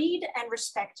propertied and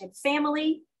respected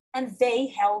family, and they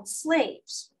held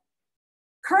slaves.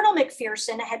 Colonel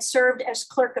McPherson had served as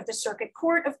clerk of the Circuit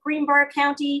Court of Greenbrier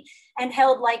County and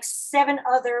held like 7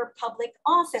 other public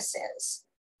offices.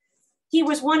 He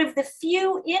was one of the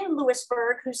few in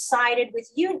Lewisburg who sided with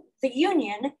the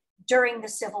Union during the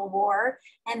Civil War,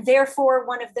 and therefore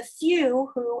one of the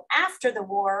few who, after the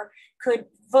war, could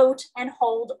vote and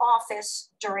hold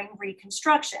office during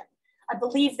Reconstruction. I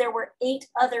believe there were 8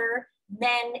 other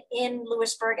men in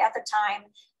Lewisburg at the time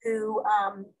who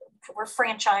were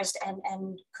franchised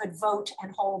and could vote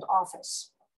and hold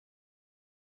office.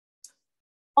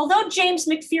 Although James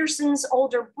McPherson's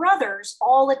older brothers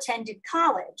all attended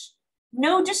college,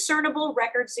 no discernible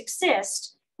records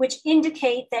exist which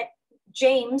indicate that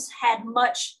James had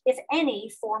much, if any,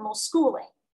 formal schooling.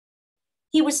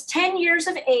 He was 10 years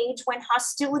of age when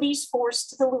hostilities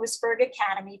forced the Lewisburg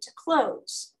Academy to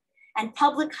close, and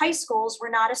public high schools were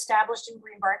not established in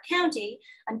Greenbrier County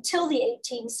until the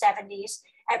 1870s,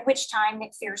 at which time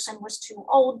McPherson was too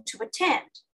old to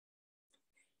attend.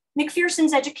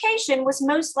 McPherson's education was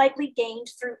most likely gained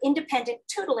through independent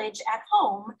tutelage at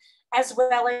home, as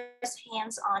well as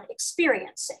hands-on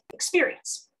experience.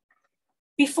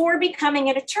 Before becoming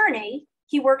an attorney,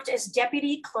 he worked as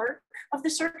deputy clerk of the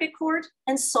circuit court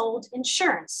and sold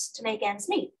insurance to make ends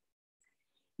meet.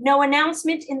 No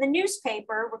announcement in the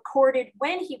newspaper recorded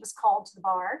when he was called to the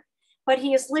bar, but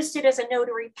he is listed as a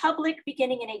notary public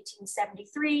beginning in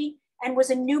 1873 and was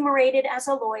enumerated as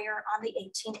a lawyer on the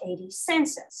 1880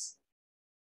 census.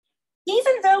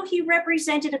 Even though he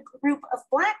represented a group of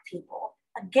Black people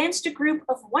against a group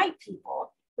of white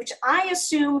people, which I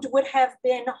assumed would have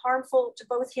been harmful to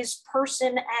both his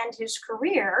person and his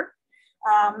career,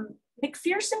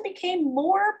 McPherson became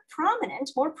more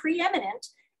prominent, more preeminent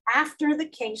after the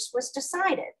case was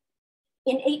decided.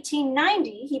 In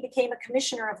 1890, he became a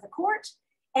commissioner of the court,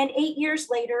 and 8 years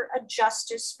later, a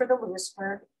justice for the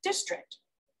Lewisburg district.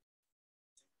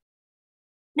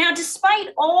 Now, despite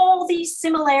all these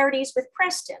similarities with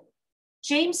Preston,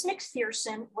 James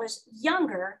McPherson was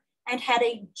younger and had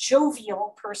a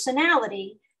jovial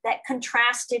personality that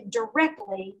contrasted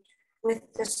directly with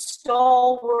the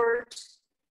stalwart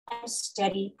and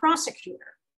steady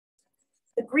prosecutor.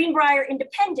 The Greenbrier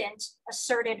Independent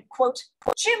asserted, quote,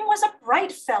 "Jim was a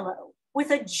bright fellow with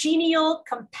a genial,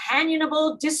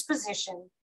 companionable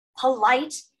disposition,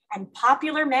 polite and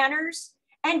popular manners,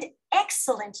 and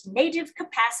excellent native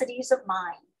capacities of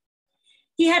mind.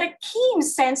 He had a keen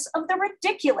sense of the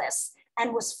ridiculous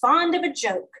and was fond of a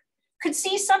joke, could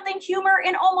see something humor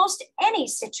in almost any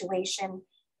situation,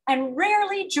 and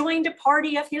rarely joined a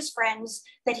party of his friends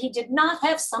that he did not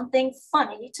have something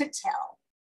funny to tell."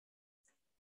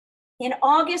 In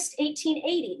August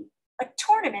 1880, a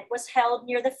tournament was held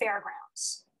near the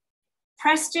fairgrounds.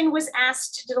 Preston was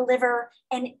asked to deliver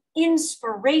an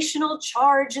inspirational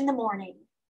charge in the morning.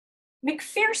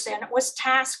 McPherson was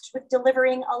tasked with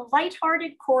delivering a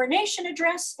lighthearted coronation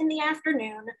address in the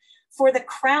afternoon for the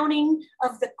crowning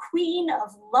of the Queen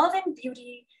of Love and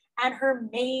Beauty and her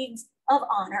maids of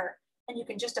honor. And you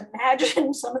can just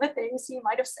imagine some of the things he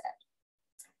might have said.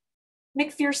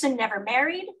 McPherson never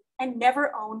married and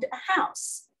never owned a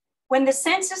house. When the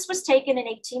census was taken in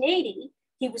 1880,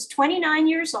 he was 29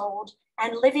 years old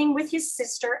and living with his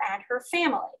sister and her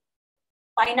family.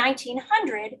 By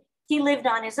 1900, he lived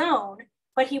on his own,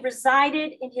 but he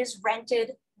resided in his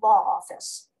rented law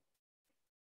office.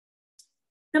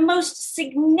 The most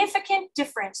significant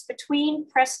difference between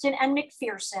Preston and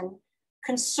McPherson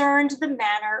concerned the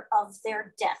manner of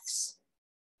their deaths.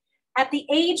 At the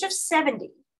age of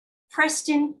 70,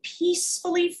 Preston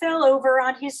peacefully fell over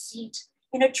on his seat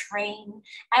in a train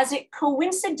as it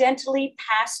coincidentally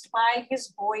passed by his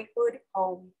boyhood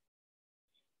home.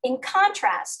 In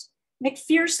contrast,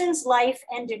 McPherson's life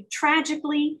ended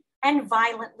tragically and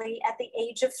violently at the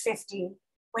age of 50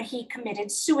 when he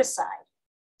committed suicide,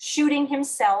 shooting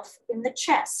himself in the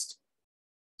chest.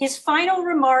 His final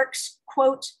remarks,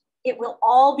 quote, "It will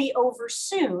all be over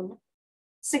soon,"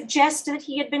 suggest that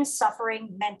he had been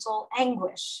suffering mental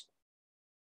anguish.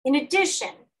 In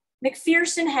addition,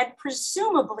 McPherson had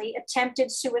presumably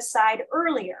attempted suicide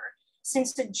earlier,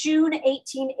 since the June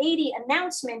 1880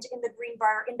 announcement in the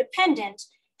Greenbrier Independent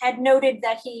had noted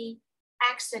that he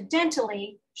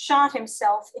accidentally shot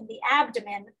himself in the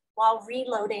abdomen while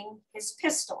reloading his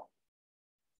pistol.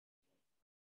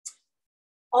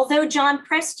 Although John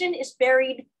Preston is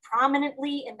buried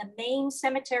prominently in the main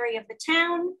cemetery of the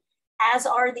town, as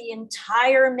are the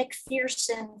entire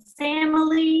McPherson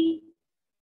family,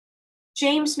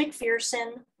 James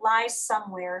McPherson lies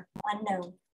somewhere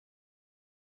unknown.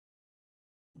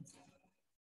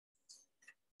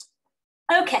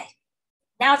 Okay,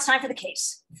 now it's time for the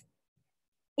case.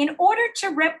 In order to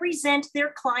represent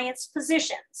their clients'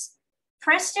 positions,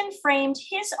 Preston framed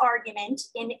his argument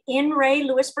in Re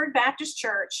Lewisburg Baptist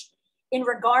Church in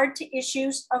regard to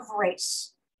issues of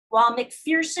race, while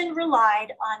McPherson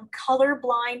relied on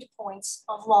colorblind points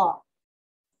of law.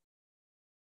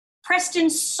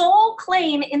 Preston's sole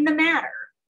claim in the matter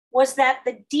was that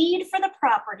the deed for the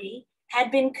property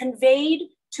had been conveyed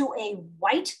to a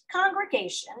white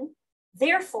congregation.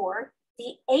 Therefore,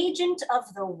 the agent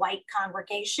of the white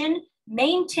congregation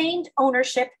maintained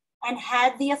ownership and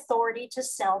had the authority to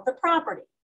sell the property.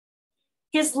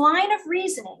 His line of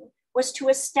reasoning was to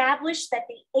establish that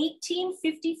the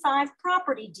 1855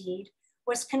 property deed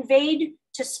was conveyed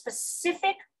to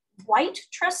specific white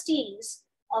trustees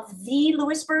of the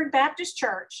Lewisburg Baptist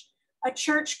Church, a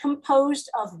church composed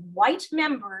of white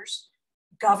members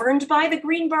governed by the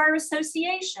Greenbrier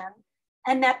Association,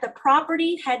 and that the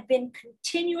property had been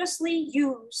continuously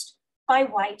used by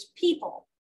white people.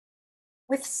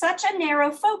 With such a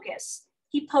narrow focus,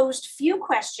 he posed few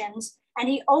questions and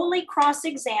he only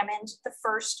cross-examined the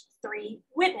first three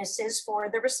witnesses for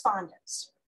the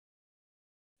respondents.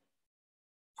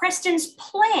 Preston's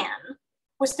plan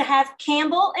was to have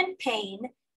Campbell and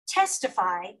Payne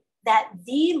testify that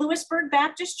the Lewisburg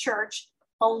Baptist Church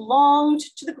belonged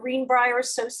to the Greenbrier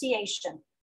Association,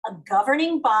 a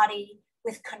governing body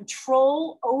with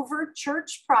control over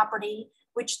church property,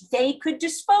 which they could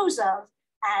dispose of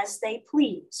as they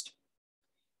pleased.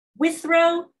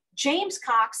 Withrow, James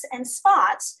Cox, and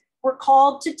Spots were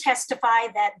called to testify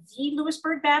that the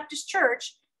Lewisburg Baptist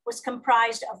Church was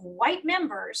comprised of white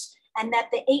members and that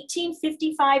the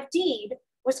 1855 deed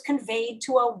was conveyed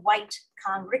to a white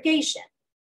congregation.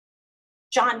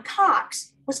 John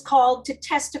Cox was called to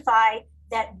testify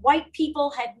that white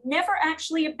people had never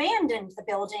actually abandoned the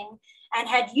building and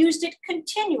had used it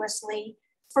continuously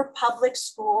for public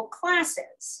school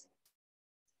classes.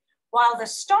 While the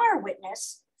star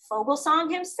witness,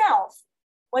 Fogelsong himself,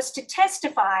 was to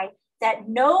testify that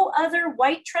no other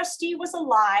white trustee was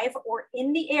alive or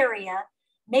in the area,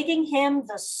 making him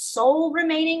the sole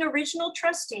remaining original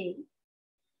trustee,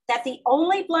 that the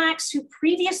only Blacks who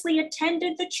previously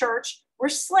attended the church were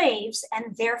slaves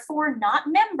and therefore not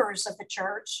members of the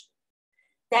church,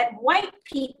 that white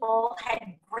people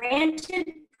had granted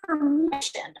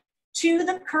permission to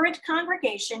the current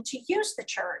congregation to use the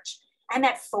church, and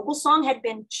that Fogelsong had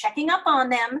been checking up on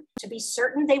them to be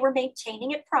certain they were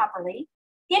maintaining it properly,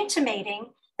 intimating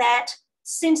that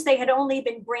since they had only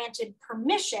been granted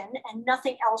permission and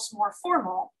nothing else more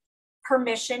formal,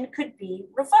 permission could be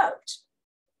revoked.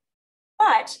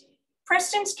 But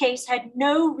Preston's case had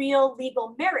no real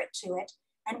legal merit to it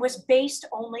and was based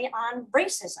only on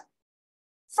racism.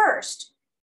 First,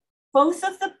 both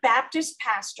of the Baptist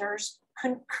pastors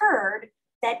concurred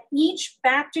that each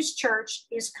Baptist church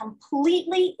is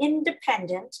completely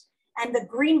independent and the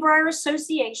Greenbrier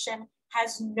Association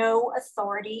has no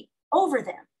authority over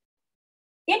them.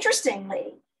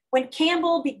 Interestingly, when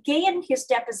Campbell began his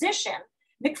deposition,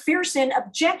 McPherson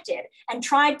objected and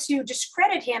tried to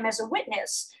discredit him as a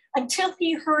witness, until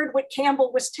he heard what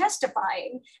Campbell was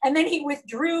testifying, and then he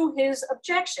withdrew his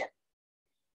objection.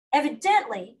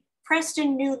 Evidently,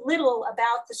 Preston knew little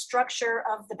about the structure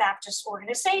of the Baptist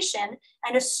organization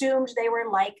and assumed they were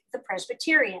like the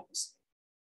Presbyterians.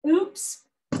 Oops.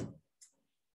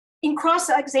 In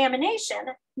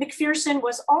cross-examination, McPherson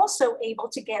was also able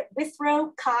to get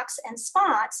Withrow, Cox, and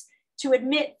Spots to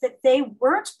admit that they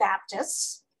weren't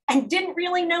Baptists and didn't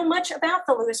really know much about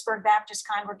the Lewisburg Baptist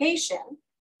congregation,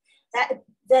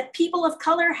 that people of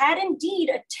color had indeed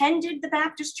attended the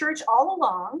Baptist church all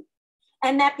along,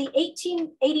 and that the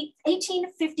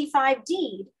 1855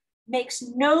 deed makes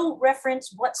no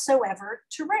reference whatsoever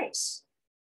to race.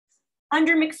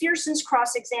 Under McPherson's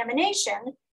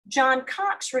cross-examination, John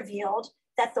Cox revealed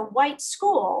that the white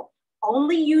school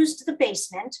only used the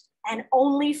basement and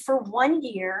only for 1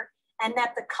 year, and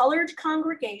that the colored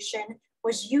congregation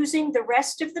was using the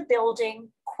rest of the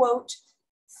building, quote,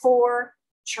 for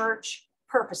church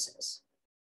purposes.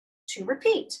 To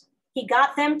repeat, he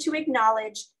got them to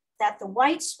acknowledge that the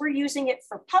whites were using it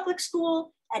for public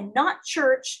school and not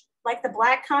church like the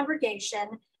Black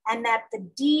congregation, and that the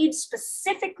deed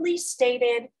specifically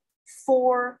stated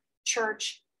for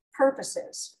church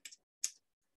purposes.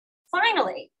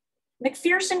 Finally,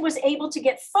 McPherson was able to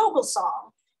get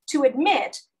Fogelsong to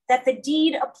admit that the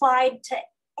deed applied to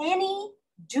any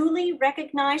duly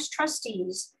recognized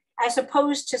trustees as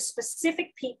opposed to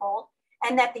specific people,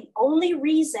 and that the only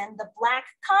reason the Black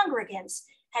congregants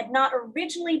had not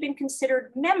originally been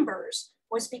considered members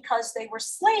was because they were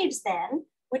slaves then,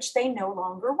 which they no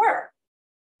longer were.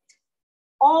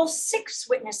 All 6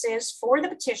 witnesses for the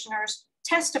petitioners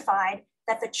testified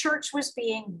that the church was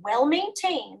being well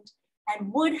maintained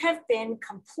and would have been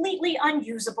completely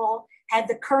unusable had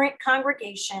the current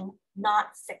congregation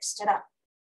not fixed it up.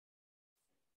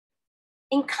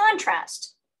 In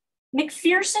contrast,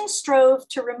 McPherson strove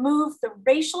to remove the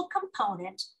racial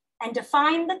component and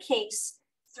define the case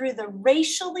through the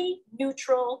racially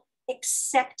neutral,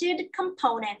 accepted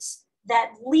components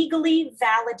that legally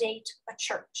validate a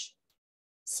church.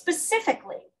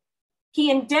 Specifically, he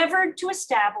endeavored to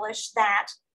establish that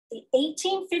the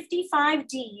 1855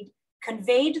 deed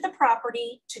conveyed the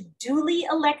property to duly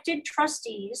elected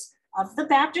trustees of the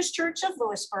Baptist Church of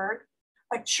Lewisburg,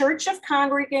 a church of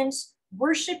congregants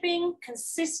worshiping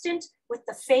consistent with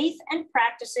the faith and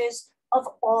practices of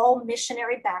all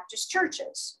missionary Baptist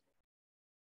churches.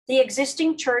 The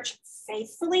existing church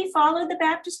faithfully followed the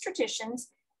Baptist traditions,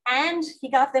 and he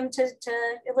got them to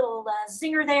a little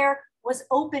zinger there, was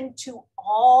open to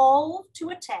all to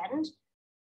attend.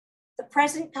 The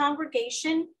present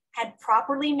congregation had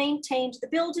properly maintained the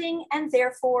building, and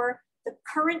therefore the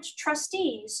current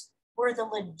trustees were the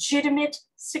legitimate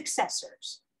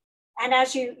successors. And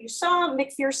as you saw,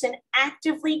 McPherson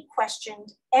actively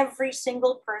questioned every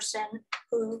single person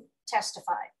who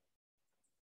testified.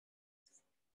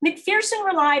 McPherson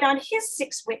relied on his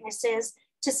 6 witnesses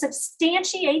to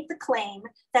substantiate the claim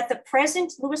that the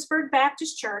present Lewisburg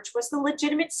Baptist Church was the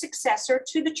legitimate successor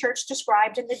to the church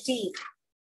described in the deed.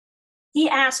 He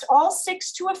asked all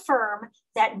 6 to affirm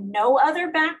that no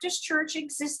other Baptist church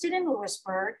existed in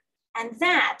Lewisburg, and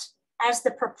that as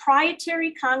the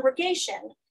proprietary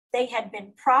congregation, they had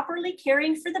been properly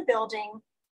caring for the building,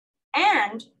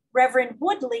 and Reverend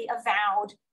Woodley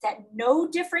avowed that no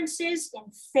differences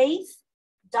in faith,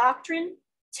 doctrine,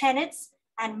 tenets,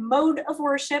 and mode of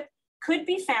worship could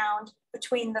be found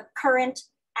between the current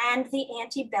and the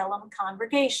antebellum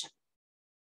congregation.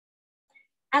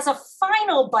 As a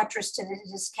final buttress to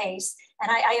this case,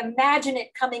 and I imagine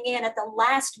it coming in at the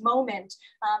last moment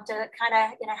to kind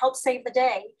of help save the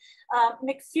day,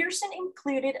 McPherson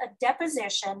included a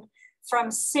deposition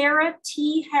from Sarah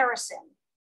T. Harrison,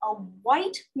 a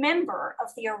white member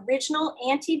of the original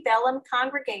antebellum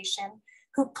congregation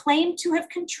who claimed to have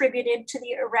contributed to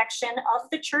the erection of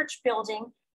the church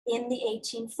building in the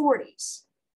 1840s.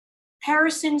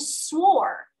 Harrison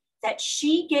swore that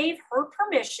she gave her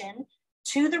permission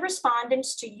to the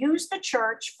respondents to use the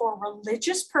church for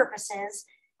religious purposes,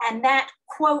 and that,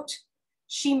 quote,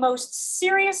 she most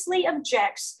seriously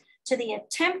objects to the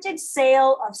attempted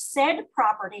sale of said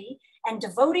property and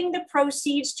devoting the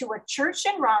proceeds to a church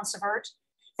in Ronceverte,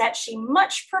 that she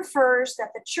much prefers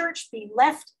that the church be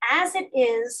left as it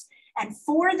is and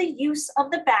for the use of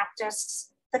the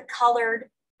Baptists, the colored,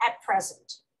 at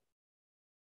present.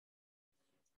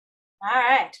 All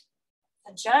right,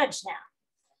 the judge now.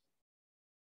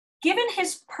 Given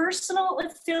his personal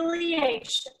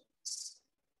affiliations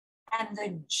and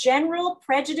the general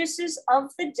prejudices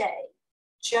of the day,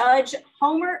 Judge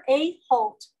Homer A.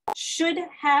 Holt should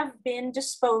have been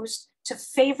disposed to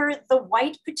favor the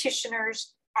white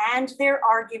petitioners and their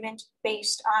argument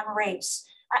based on race.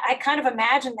 I kind of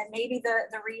imagine that maybe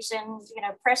the reason,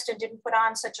 Preston didn't put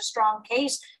on such a strong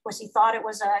case was he thought it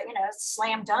was a,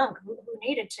 slam dunk, who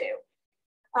needed to.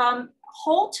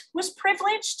 Holt was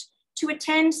privileged to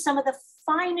attend some of the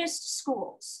finest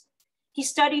schools. He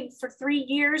studied for 3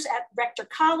 years at Rector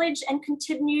College and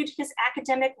continued his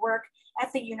academic work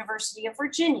at the University of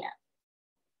Virginia.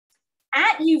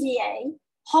 At UVA,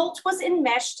 Holt was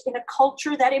enmeshed in a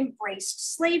culture that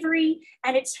embraced slavery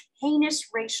and its heinous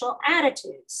racial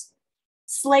attitudes.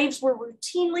 Slaves were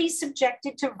routinely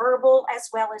subjected to verbal as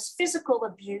well as physical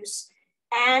abuse,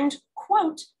 and,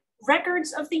 quote,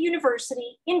 records of the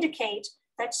university indicate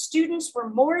that students were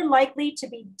more likely to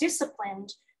be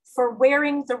disciplined for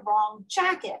wearing the wrong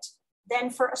jacket than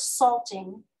for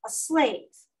assaulting a slave.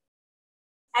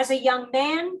 As a young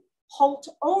man, Holt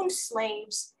owned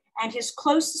slaves, and his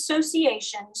close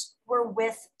associations were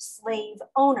with slave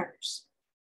owners.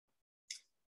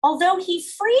 Although he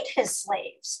freed his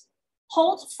slaves,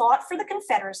 Holt fought for the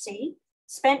Confederacy,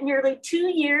 spent nearly 2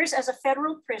 years as a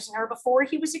federal prisoner before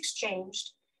he was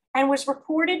exchanged, and was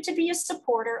reported to be a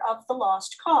supporter of the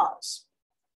Lost Cause.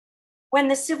 When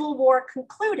the Civil War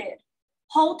concluded,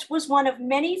 Holt was one of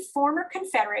many former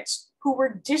Confederates who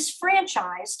were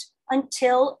disfranchised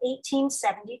until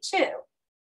 1872.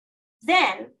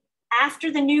 Then,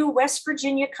 after the new West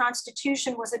Virginia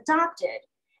Constitution was adopted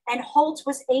and Holt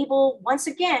was able once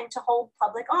again to hold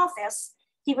public office,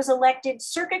 he was elected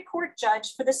Circuit Court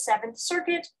Judge for the 7th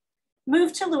Circuit,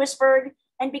 moved to Lewisburg,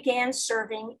 and began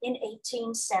serving in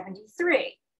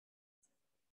 1873.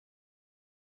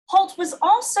 Holt was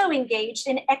also engaged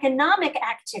in economic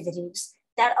activities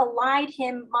that allied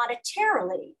him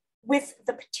monetarily with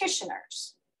the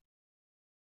petitioners.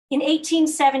 In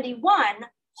 1871,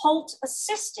 Holt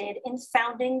assisted in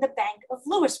founding the Bank of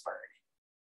Lewisburg.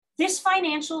 This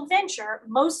financial venture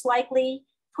most likely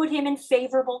put him in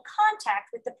favorable contact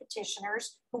with the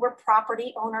petitioners, who were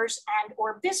property owners and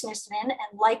or businessmen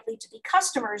and likely to be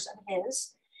customers of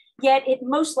his, yet it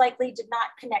most likely did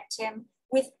not connect him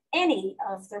with any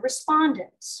of the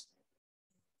respondents.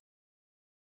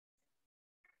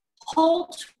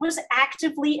 Holt was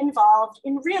actively involved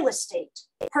in real estate,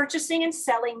 purchasing and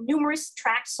selling numerous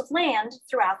tracts of land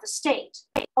throughout the state.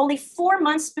 Only 4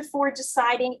 months before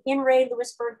deciding in Ray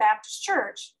Lewisburg Baptist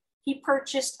Church, he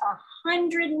purchased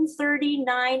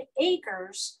 139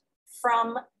 acres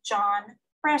from John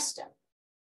Preston.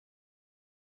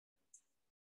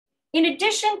 In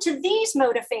addition to these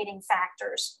motivating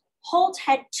factors, Holt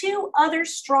had 2 other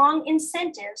strong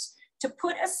incentives to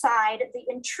put aside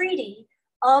the entreaty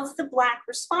of the Black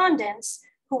respondents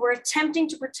who were attempting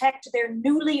to protect their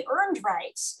newly earned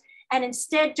rights and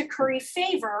instead to curry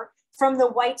favor from the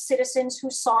white citizens who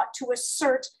sought to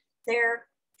assert their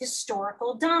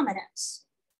historical dominance.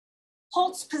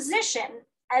 Holt's position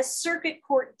as circuit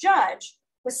court judge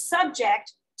was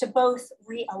subject to both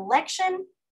re-election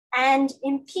and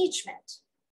impeachment.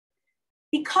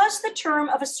 Because the term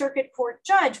of a circuit court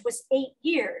judge was 8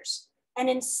 years, and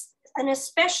an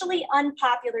especially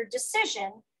unpopular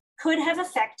decision could have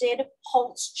affected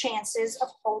Holt's chances of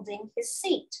holding his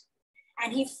seat,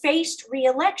 and he faced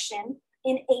re-election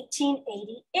in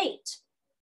 1888.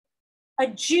 A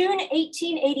June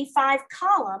 1885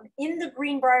 column in the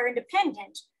Greenbrier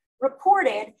Independent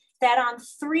reported that on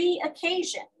 3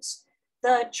 occasions,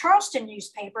 the Charleston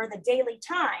newspaper, the Daily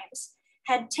Times,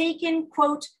 had taken,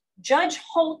 quote, Judge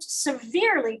Holt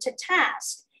severely to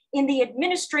task in the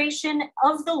administration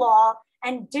of the law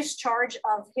and discharge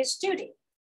of his duty.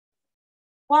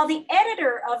 While the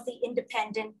editor of the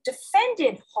Independent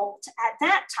defended Holt at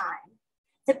that time,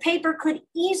 the paper could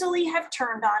easily have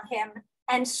turned on him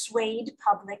and swayed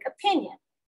public opinion.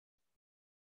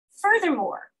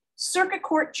 Furthermore, circuit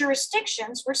court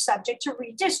jurisdictions were subject to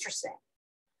redistricting.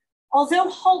 Although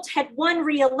Holt had won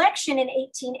re-election in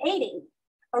 1880,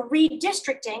 a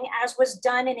redistricting, as was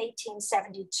done in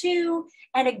 1872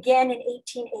 and again in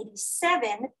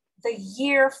 1887, the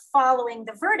year following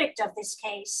the verdict of this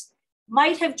case,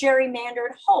 might have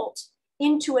gerrymandered Holt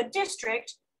into a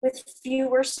district with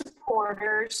fewer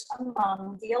supporters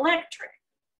among the electorate.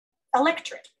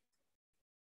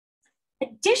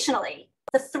 Additionally,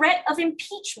 the threat of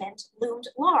impeachment loomed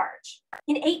large.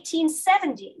 In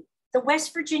 1870, the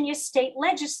West Virginia state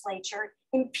legislature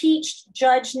impeached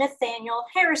Judge Nathaniel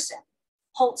Harrison,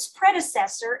 Holt's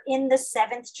predecessor in the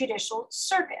 7th Judicial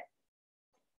Circuit.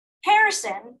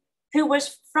 Harrison, who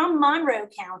was from Monroe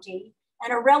County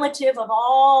and a relative of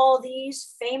all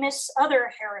these famous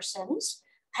other Harrisons,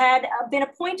 had been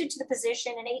appointed to the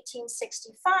position in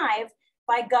 1865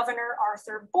 by Governor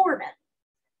Arthur Boardman.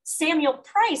 Samuel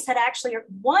Price had actually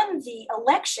won the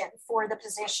election for the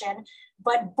position,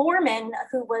 but Borman,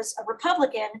 who was a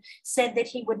Republican, said that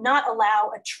he would not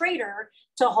allow a traitor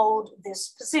to hold this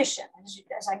position.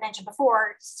 As I mentioned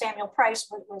before, Samuel Price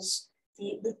was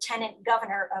the lieutenant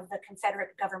governor of the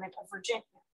Confederate government of Virginia.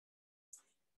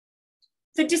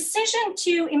 The decision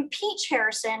to impeach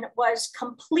Harrison was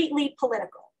completely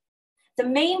political. The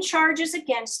main charges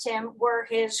against him were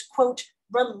his, quote,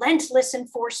 relentless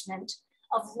enforcement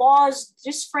of laws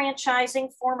disfranchising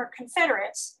former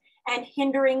Confederates and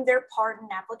hindering their pardon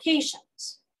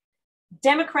applications.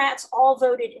 Democrats all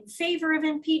voted in favor of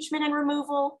impeachment and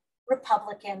removal,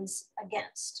 Republicans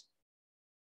against.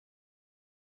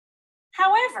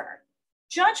 However,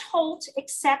 Judge Holt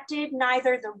accepted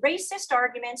neither the racist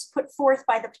arguments put forth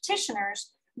by the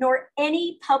petitioners nor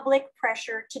any public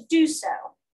pressure to do so.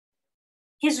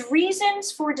 His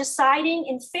reasons for deciding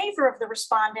in favor of the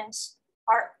respondents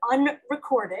are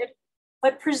unrecorded,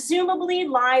 but presumably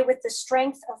lie with the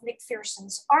strength of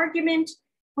McPherson's argument,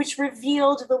 which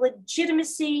revealed the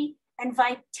legitimacy and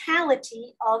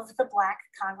vitality of the Black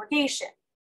congregation.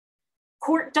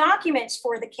 Court documents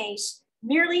for the case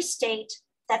merely state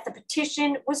that the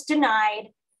petition was denied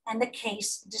and the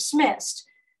case dismissed.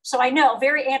 So I know,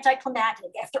 very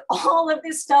anticlimactic. After all of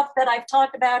this stuff that I've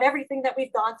talked about, everything that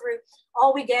we've gone through,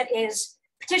 all we get is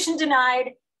petition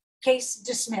denied, case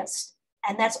dismissed.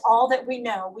 And that's all that we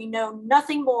know. We know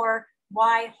nothing more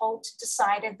why Holt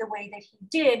decided the way that he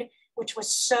did, which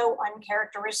was so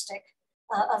uncharacteristic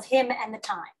of him and the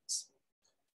times.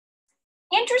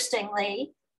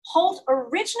 Interestingly, Holt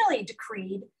originally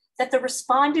decreed that the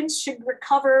respondents should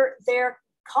recover their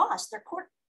costs, their court,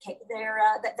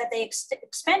 that they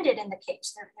expended in the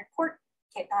case, their court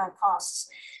costs.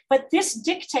 But this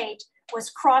dictate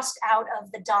was crossed out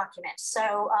of the document.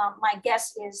 So my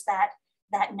guess is that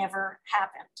that never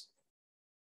happened.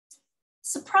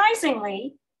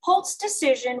 Surprisingly, Holt's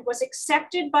decision was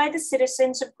accepted by the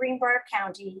citizens of Greenbrier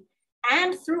County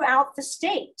and throughout the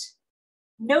state.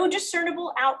 No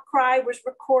discernible outcry was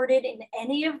recorded in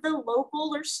any of the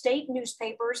local or state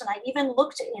newspapers, and I even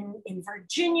looked in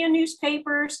Virginia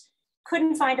newspapers,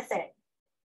 couldn't find a thing.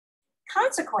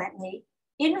 Consequently,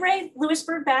 In re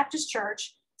Lewisburg Baptist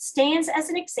Church stands as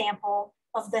an example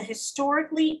of the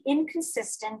historically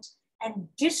inconsistent and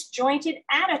disjointed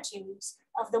attitudes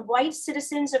of the white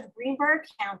citizens of Greenbrier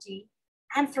County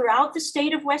and throughout the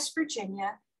state of West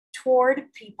Virginia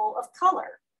toward people of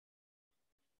color.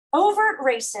 Overt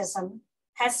racism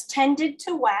has tended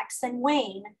to wax and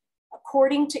wane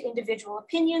according to individual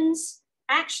opinions,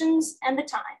 actions, and the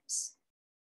times.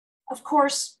 Of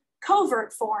course,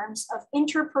 covert forms of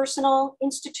interpersonal,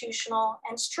 institutional,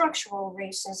 and structural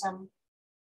racism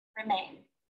remain.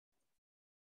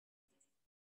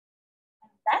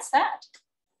 And that's that.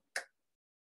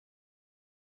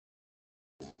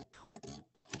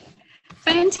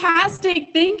 Fantastic.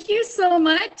 Thank you so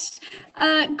much.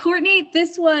 Courtney,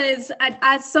 this was,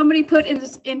 as somebody put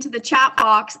into the chat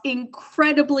box,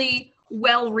 incredibly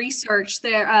well researched.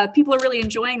 There, people are really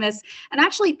enjoying this. And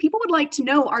actually, people would like to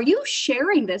know, are you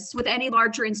sharing this with any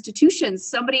larger institutions?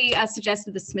 Somebody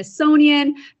suggested the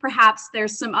Smithsonian. Perhaps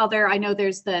there's some other, I know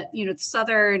there's the,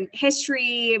 Southern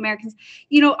History, Americans.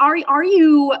 Are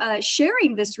you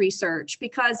sharing this research?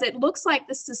 Because it looks like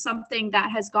this is something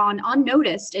that has gone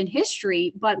unnoticed in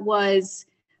history, but was,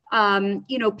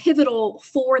 pivotal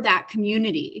for that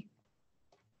community.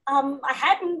 I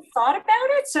hadn't thought about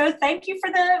it, so thank you for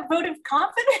the vote of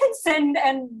confidence, and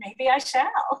maybe I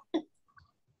shall.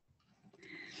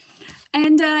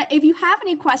 And if you have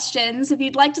any questions, if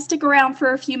you'd like to stick around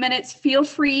for a few minutes, feel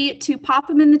free to pop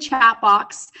them in the chat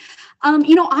box. I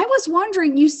was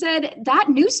wondering, you said that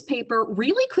newspaper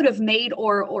really could have made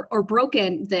or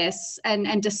broken this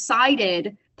and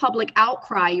decided public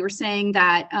outcry. You were saying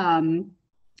that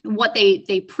what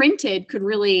they printed could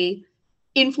really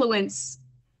influence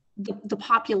the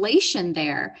population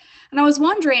there. And I was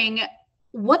wondering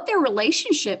what their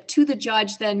relationship to the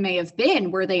judge then may have been.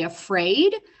 Were they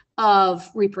afraid of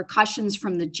repercussions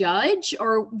from the judge,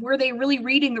 or were they really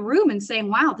reading the room and saying,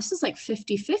 wow, this is like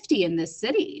 50-50 in this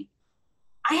city?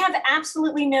 I have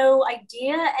absolutely no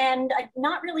idea, and I'm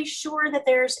not really sure that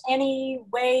there's any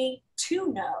way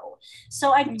to know.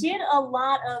 So I did a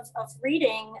lot of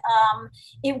reading.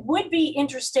 It would be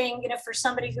interesting, for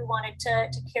somebody who wanted to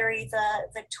carry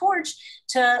the torch,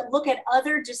 to look at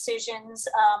other decisions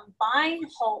by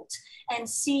Holt and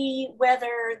see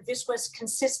whether this was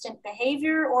consistent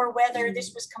behavior or whether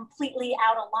this was completely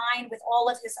out of line with all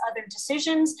of his other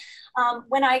decisions.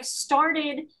 When I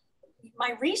started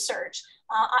my research,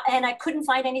 and I couldn't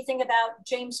find anything about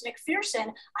James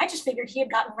McPherson, I just figured he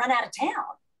had gotten run out of town.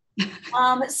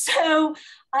 I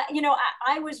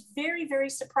was very, very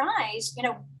surprised,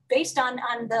 based on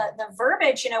the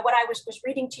verbiage, what I was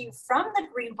reading to you from the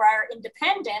Greenbrier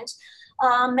Independent.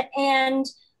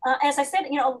 As I said,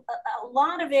 a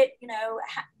lot of it,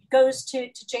 goes to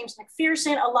James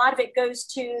McPherson. A lot of it goes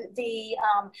to the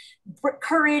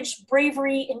courage,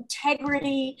 bravery,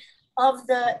 integrity of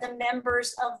the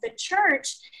members of the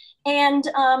church. And,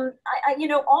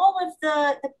 all of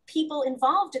the people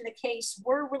involved in the case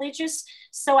were religious.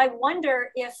 So I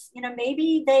wonder if,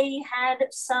 maybe they had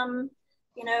some,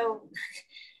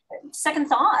 second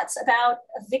thoughts about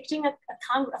evicting a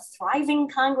thriving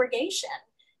congregation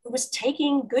who was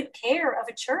taking good care of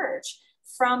a church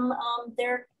from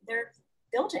their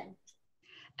building.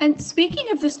 And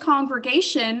speaking of this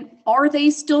congregation, are they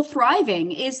still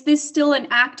thriving? Is this still an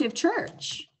active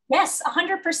church? Yes,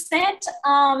 100%.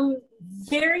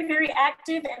 Very, very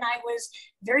active. And I was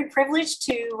very privileged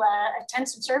to attend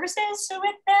some services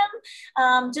with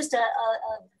them. Just a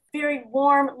very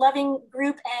warm, loving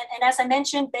group. And as I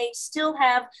mentioned, they still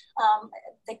have,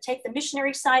 they take the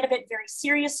missionary side of it very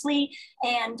seriously,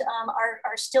 and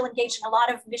are still engaged in a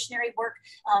lot of missionary work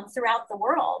throughout the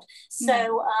world.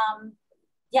 So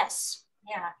yes,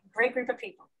 yeah, great group of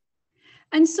people.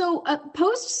 And so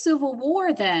post-Civil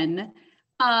War then,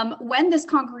 when this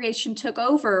congregation took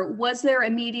over, was there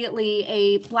immediately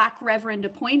a Black reverend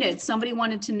appointed? Somebody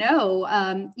wanted to know,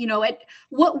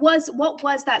 what was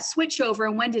that switchover,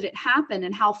 and when did it happen,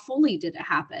 and how fully did it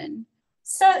happen?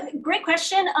 So, great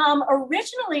question.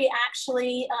 Originally,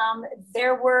 actually,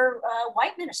 there were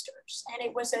white ministers, and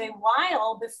it was a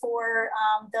while before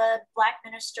the Black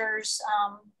ministers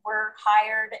were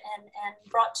hired and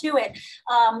brought to it.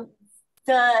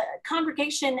 The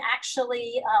congregation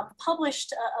actually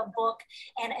published a book,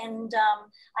 and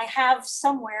I have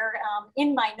somewhere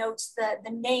in my notes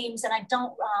the names, and I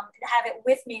don't have it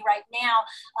with me right now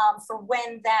for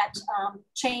when that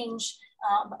change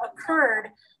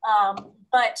occurred,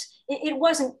 but it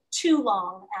wasn't too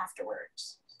long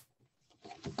afterwards.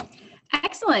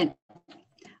 Excellent.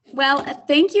 Well,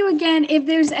 thank you again. If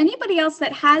there's anybody else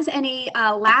that has any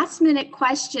last minute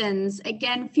questions,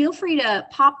 again, feel free to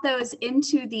pop those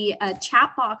into the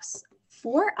chat box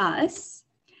for us.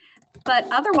 But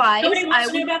otherwise, nobody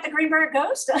wants to know about the Greenbrier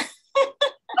ghost?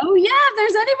 Oh yeah, if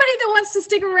there's anybody that wants to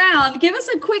stick around, give us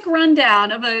a quick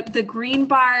rundown of the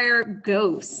Greenbrier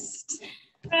ghost.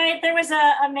 Right, there was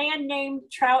a man named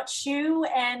Trout Shoe,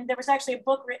 and there was actually a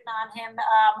book written on him,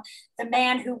 The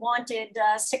Man Who Wanted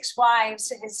 6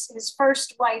 Wives. His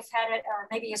first wife had it, or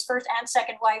maybe his first and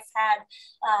second wife had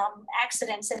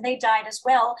accidents, and they died as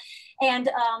well. And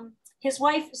his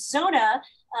wife, Zona,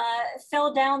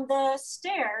 fell down the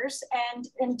stairs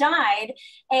and died,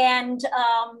 and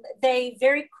they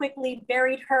very quickly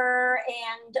buried her.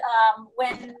 And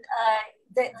when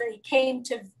they came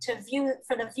to view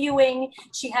for the viewing,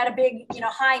 she had a big,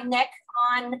 high neck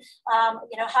on,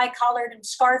 high collared and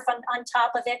scarf on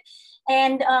top of it.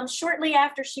 And shortly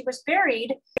after she was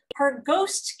buried, her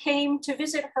ghost came to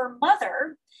visit her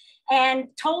mother and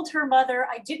told her mother,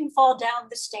 I didn't fall down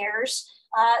the stairs,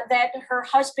 that her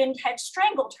husband had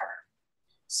strangled her.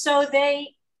 So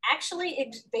they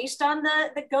actually, based on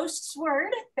the ghost's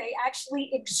word, they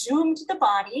actually exhumed the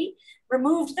body,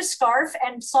 removed the scarf,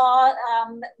 and saw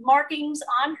markings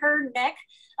on her neck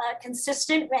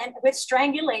consistent with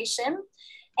strangulation.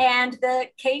 And the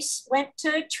case went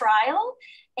to trial,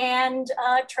 and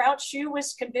Trout Shoe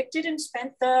was convicted and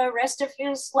spent the rest of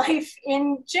his life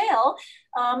in jail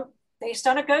based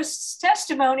on a ghost's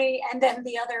testimony and then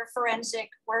the other forensic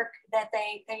work that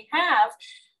they have.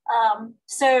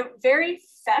 So very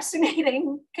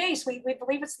fascinating case. We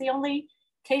believe it's the only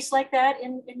case like that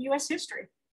in US history.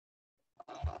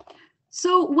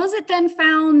 So was it then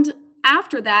found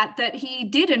after that he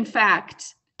did in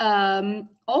fact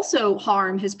also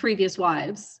harm his previous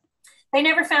wives? They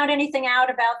never found anything out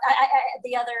about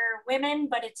the other women,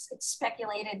 but it's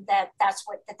speculated that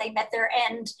they met their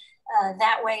end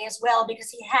that way as well, because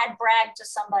he had bragged to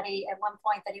somebody at one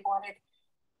point that he wanted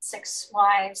 6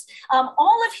 wives.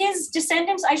 All of his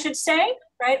descendants, I should say,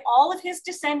 right? All of his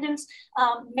descendants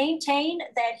maintain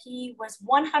that he was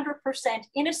 100%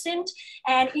 innocent.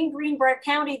 And in Greenbrier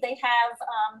County, they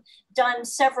have done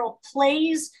several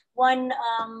plays. One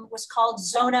was called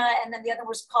Zona, and then the other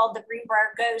was called The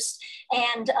Greenbrier Ghost.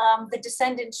 And the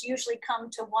descendants usually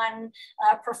come to one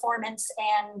performance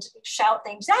and shout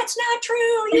things, "That's not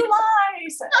true, you lie!"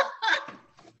 So,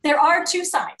 there are 2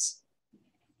 sides.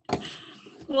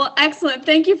 Well, excellent.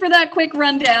 Thank you for that quick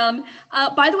rundown.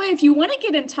 By the way, if you want to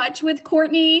get in touch with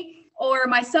Courtney or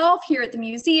myself here at the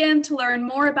museum to learn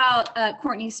more about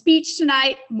Courtney's speech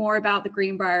tonight, more about the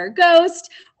Greenbrier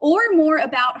Ghost, or more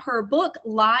about her book,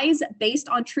 Lies Based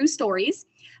on True Stories,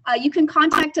 you can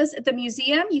contact us at the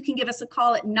museum. You can give us a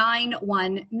call at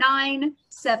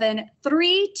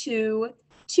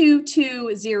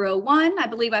 919-732-2201. I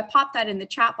believe I popped that in the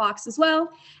chat box as well.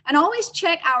 And always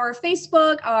check our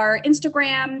Facebook, our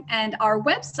Instagram, and our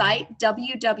website,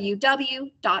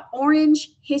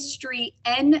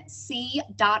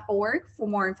 www.orangehistorync.org for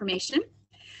more information.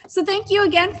 So thank you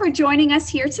again for joining us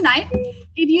here tonight.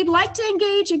 If you'd like to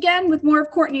engage again with more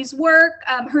of Courtney's work,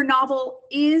 her novel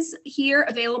is here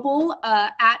available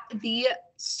at the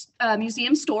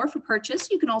museum store for purchase.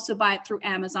 You can also buy it through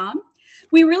Amazon.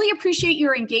 We really appreciate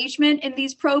your engagement in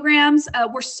these programs.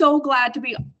 We're so glad to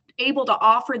be able to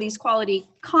offer these quality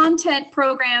content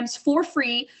programs for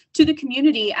free to the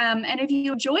community. And if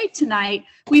you enjoyed tonight,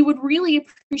 we would really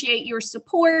appreciate your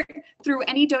support through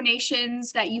any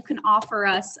donations that you can offer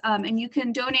us, and you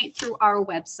can donate through our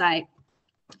website.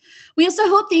 We also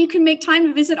hope that you can make time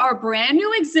to visit our brand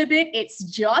new exhibit. It's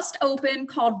just open,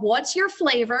 called What's Your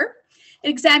Flavor? It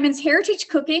examines heritage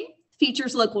cooking,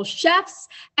 features local chefs,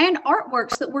 and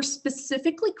artworks that were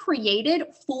specifically created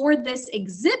for this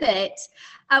exhibit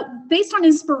based on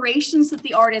inspirations that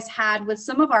the artist had with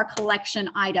some of our collection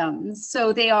items.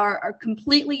 So they are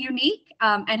completely unique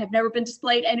and have never been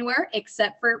displayed anywhere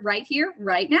except for right here,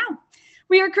 right now.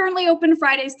 We are currently open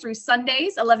Fridays through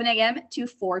Sundays, 11 a.m. to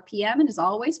 4 p.m. And as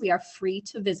always, we are free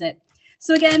to visit.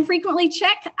 So again, frequently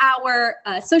check our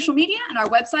social media and our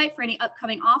website for any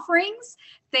upcoming offerings.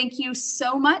 Thank you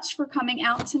so much for coming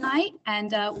out tonight,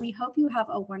 and we hope you have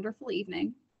a wonderful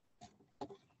evening.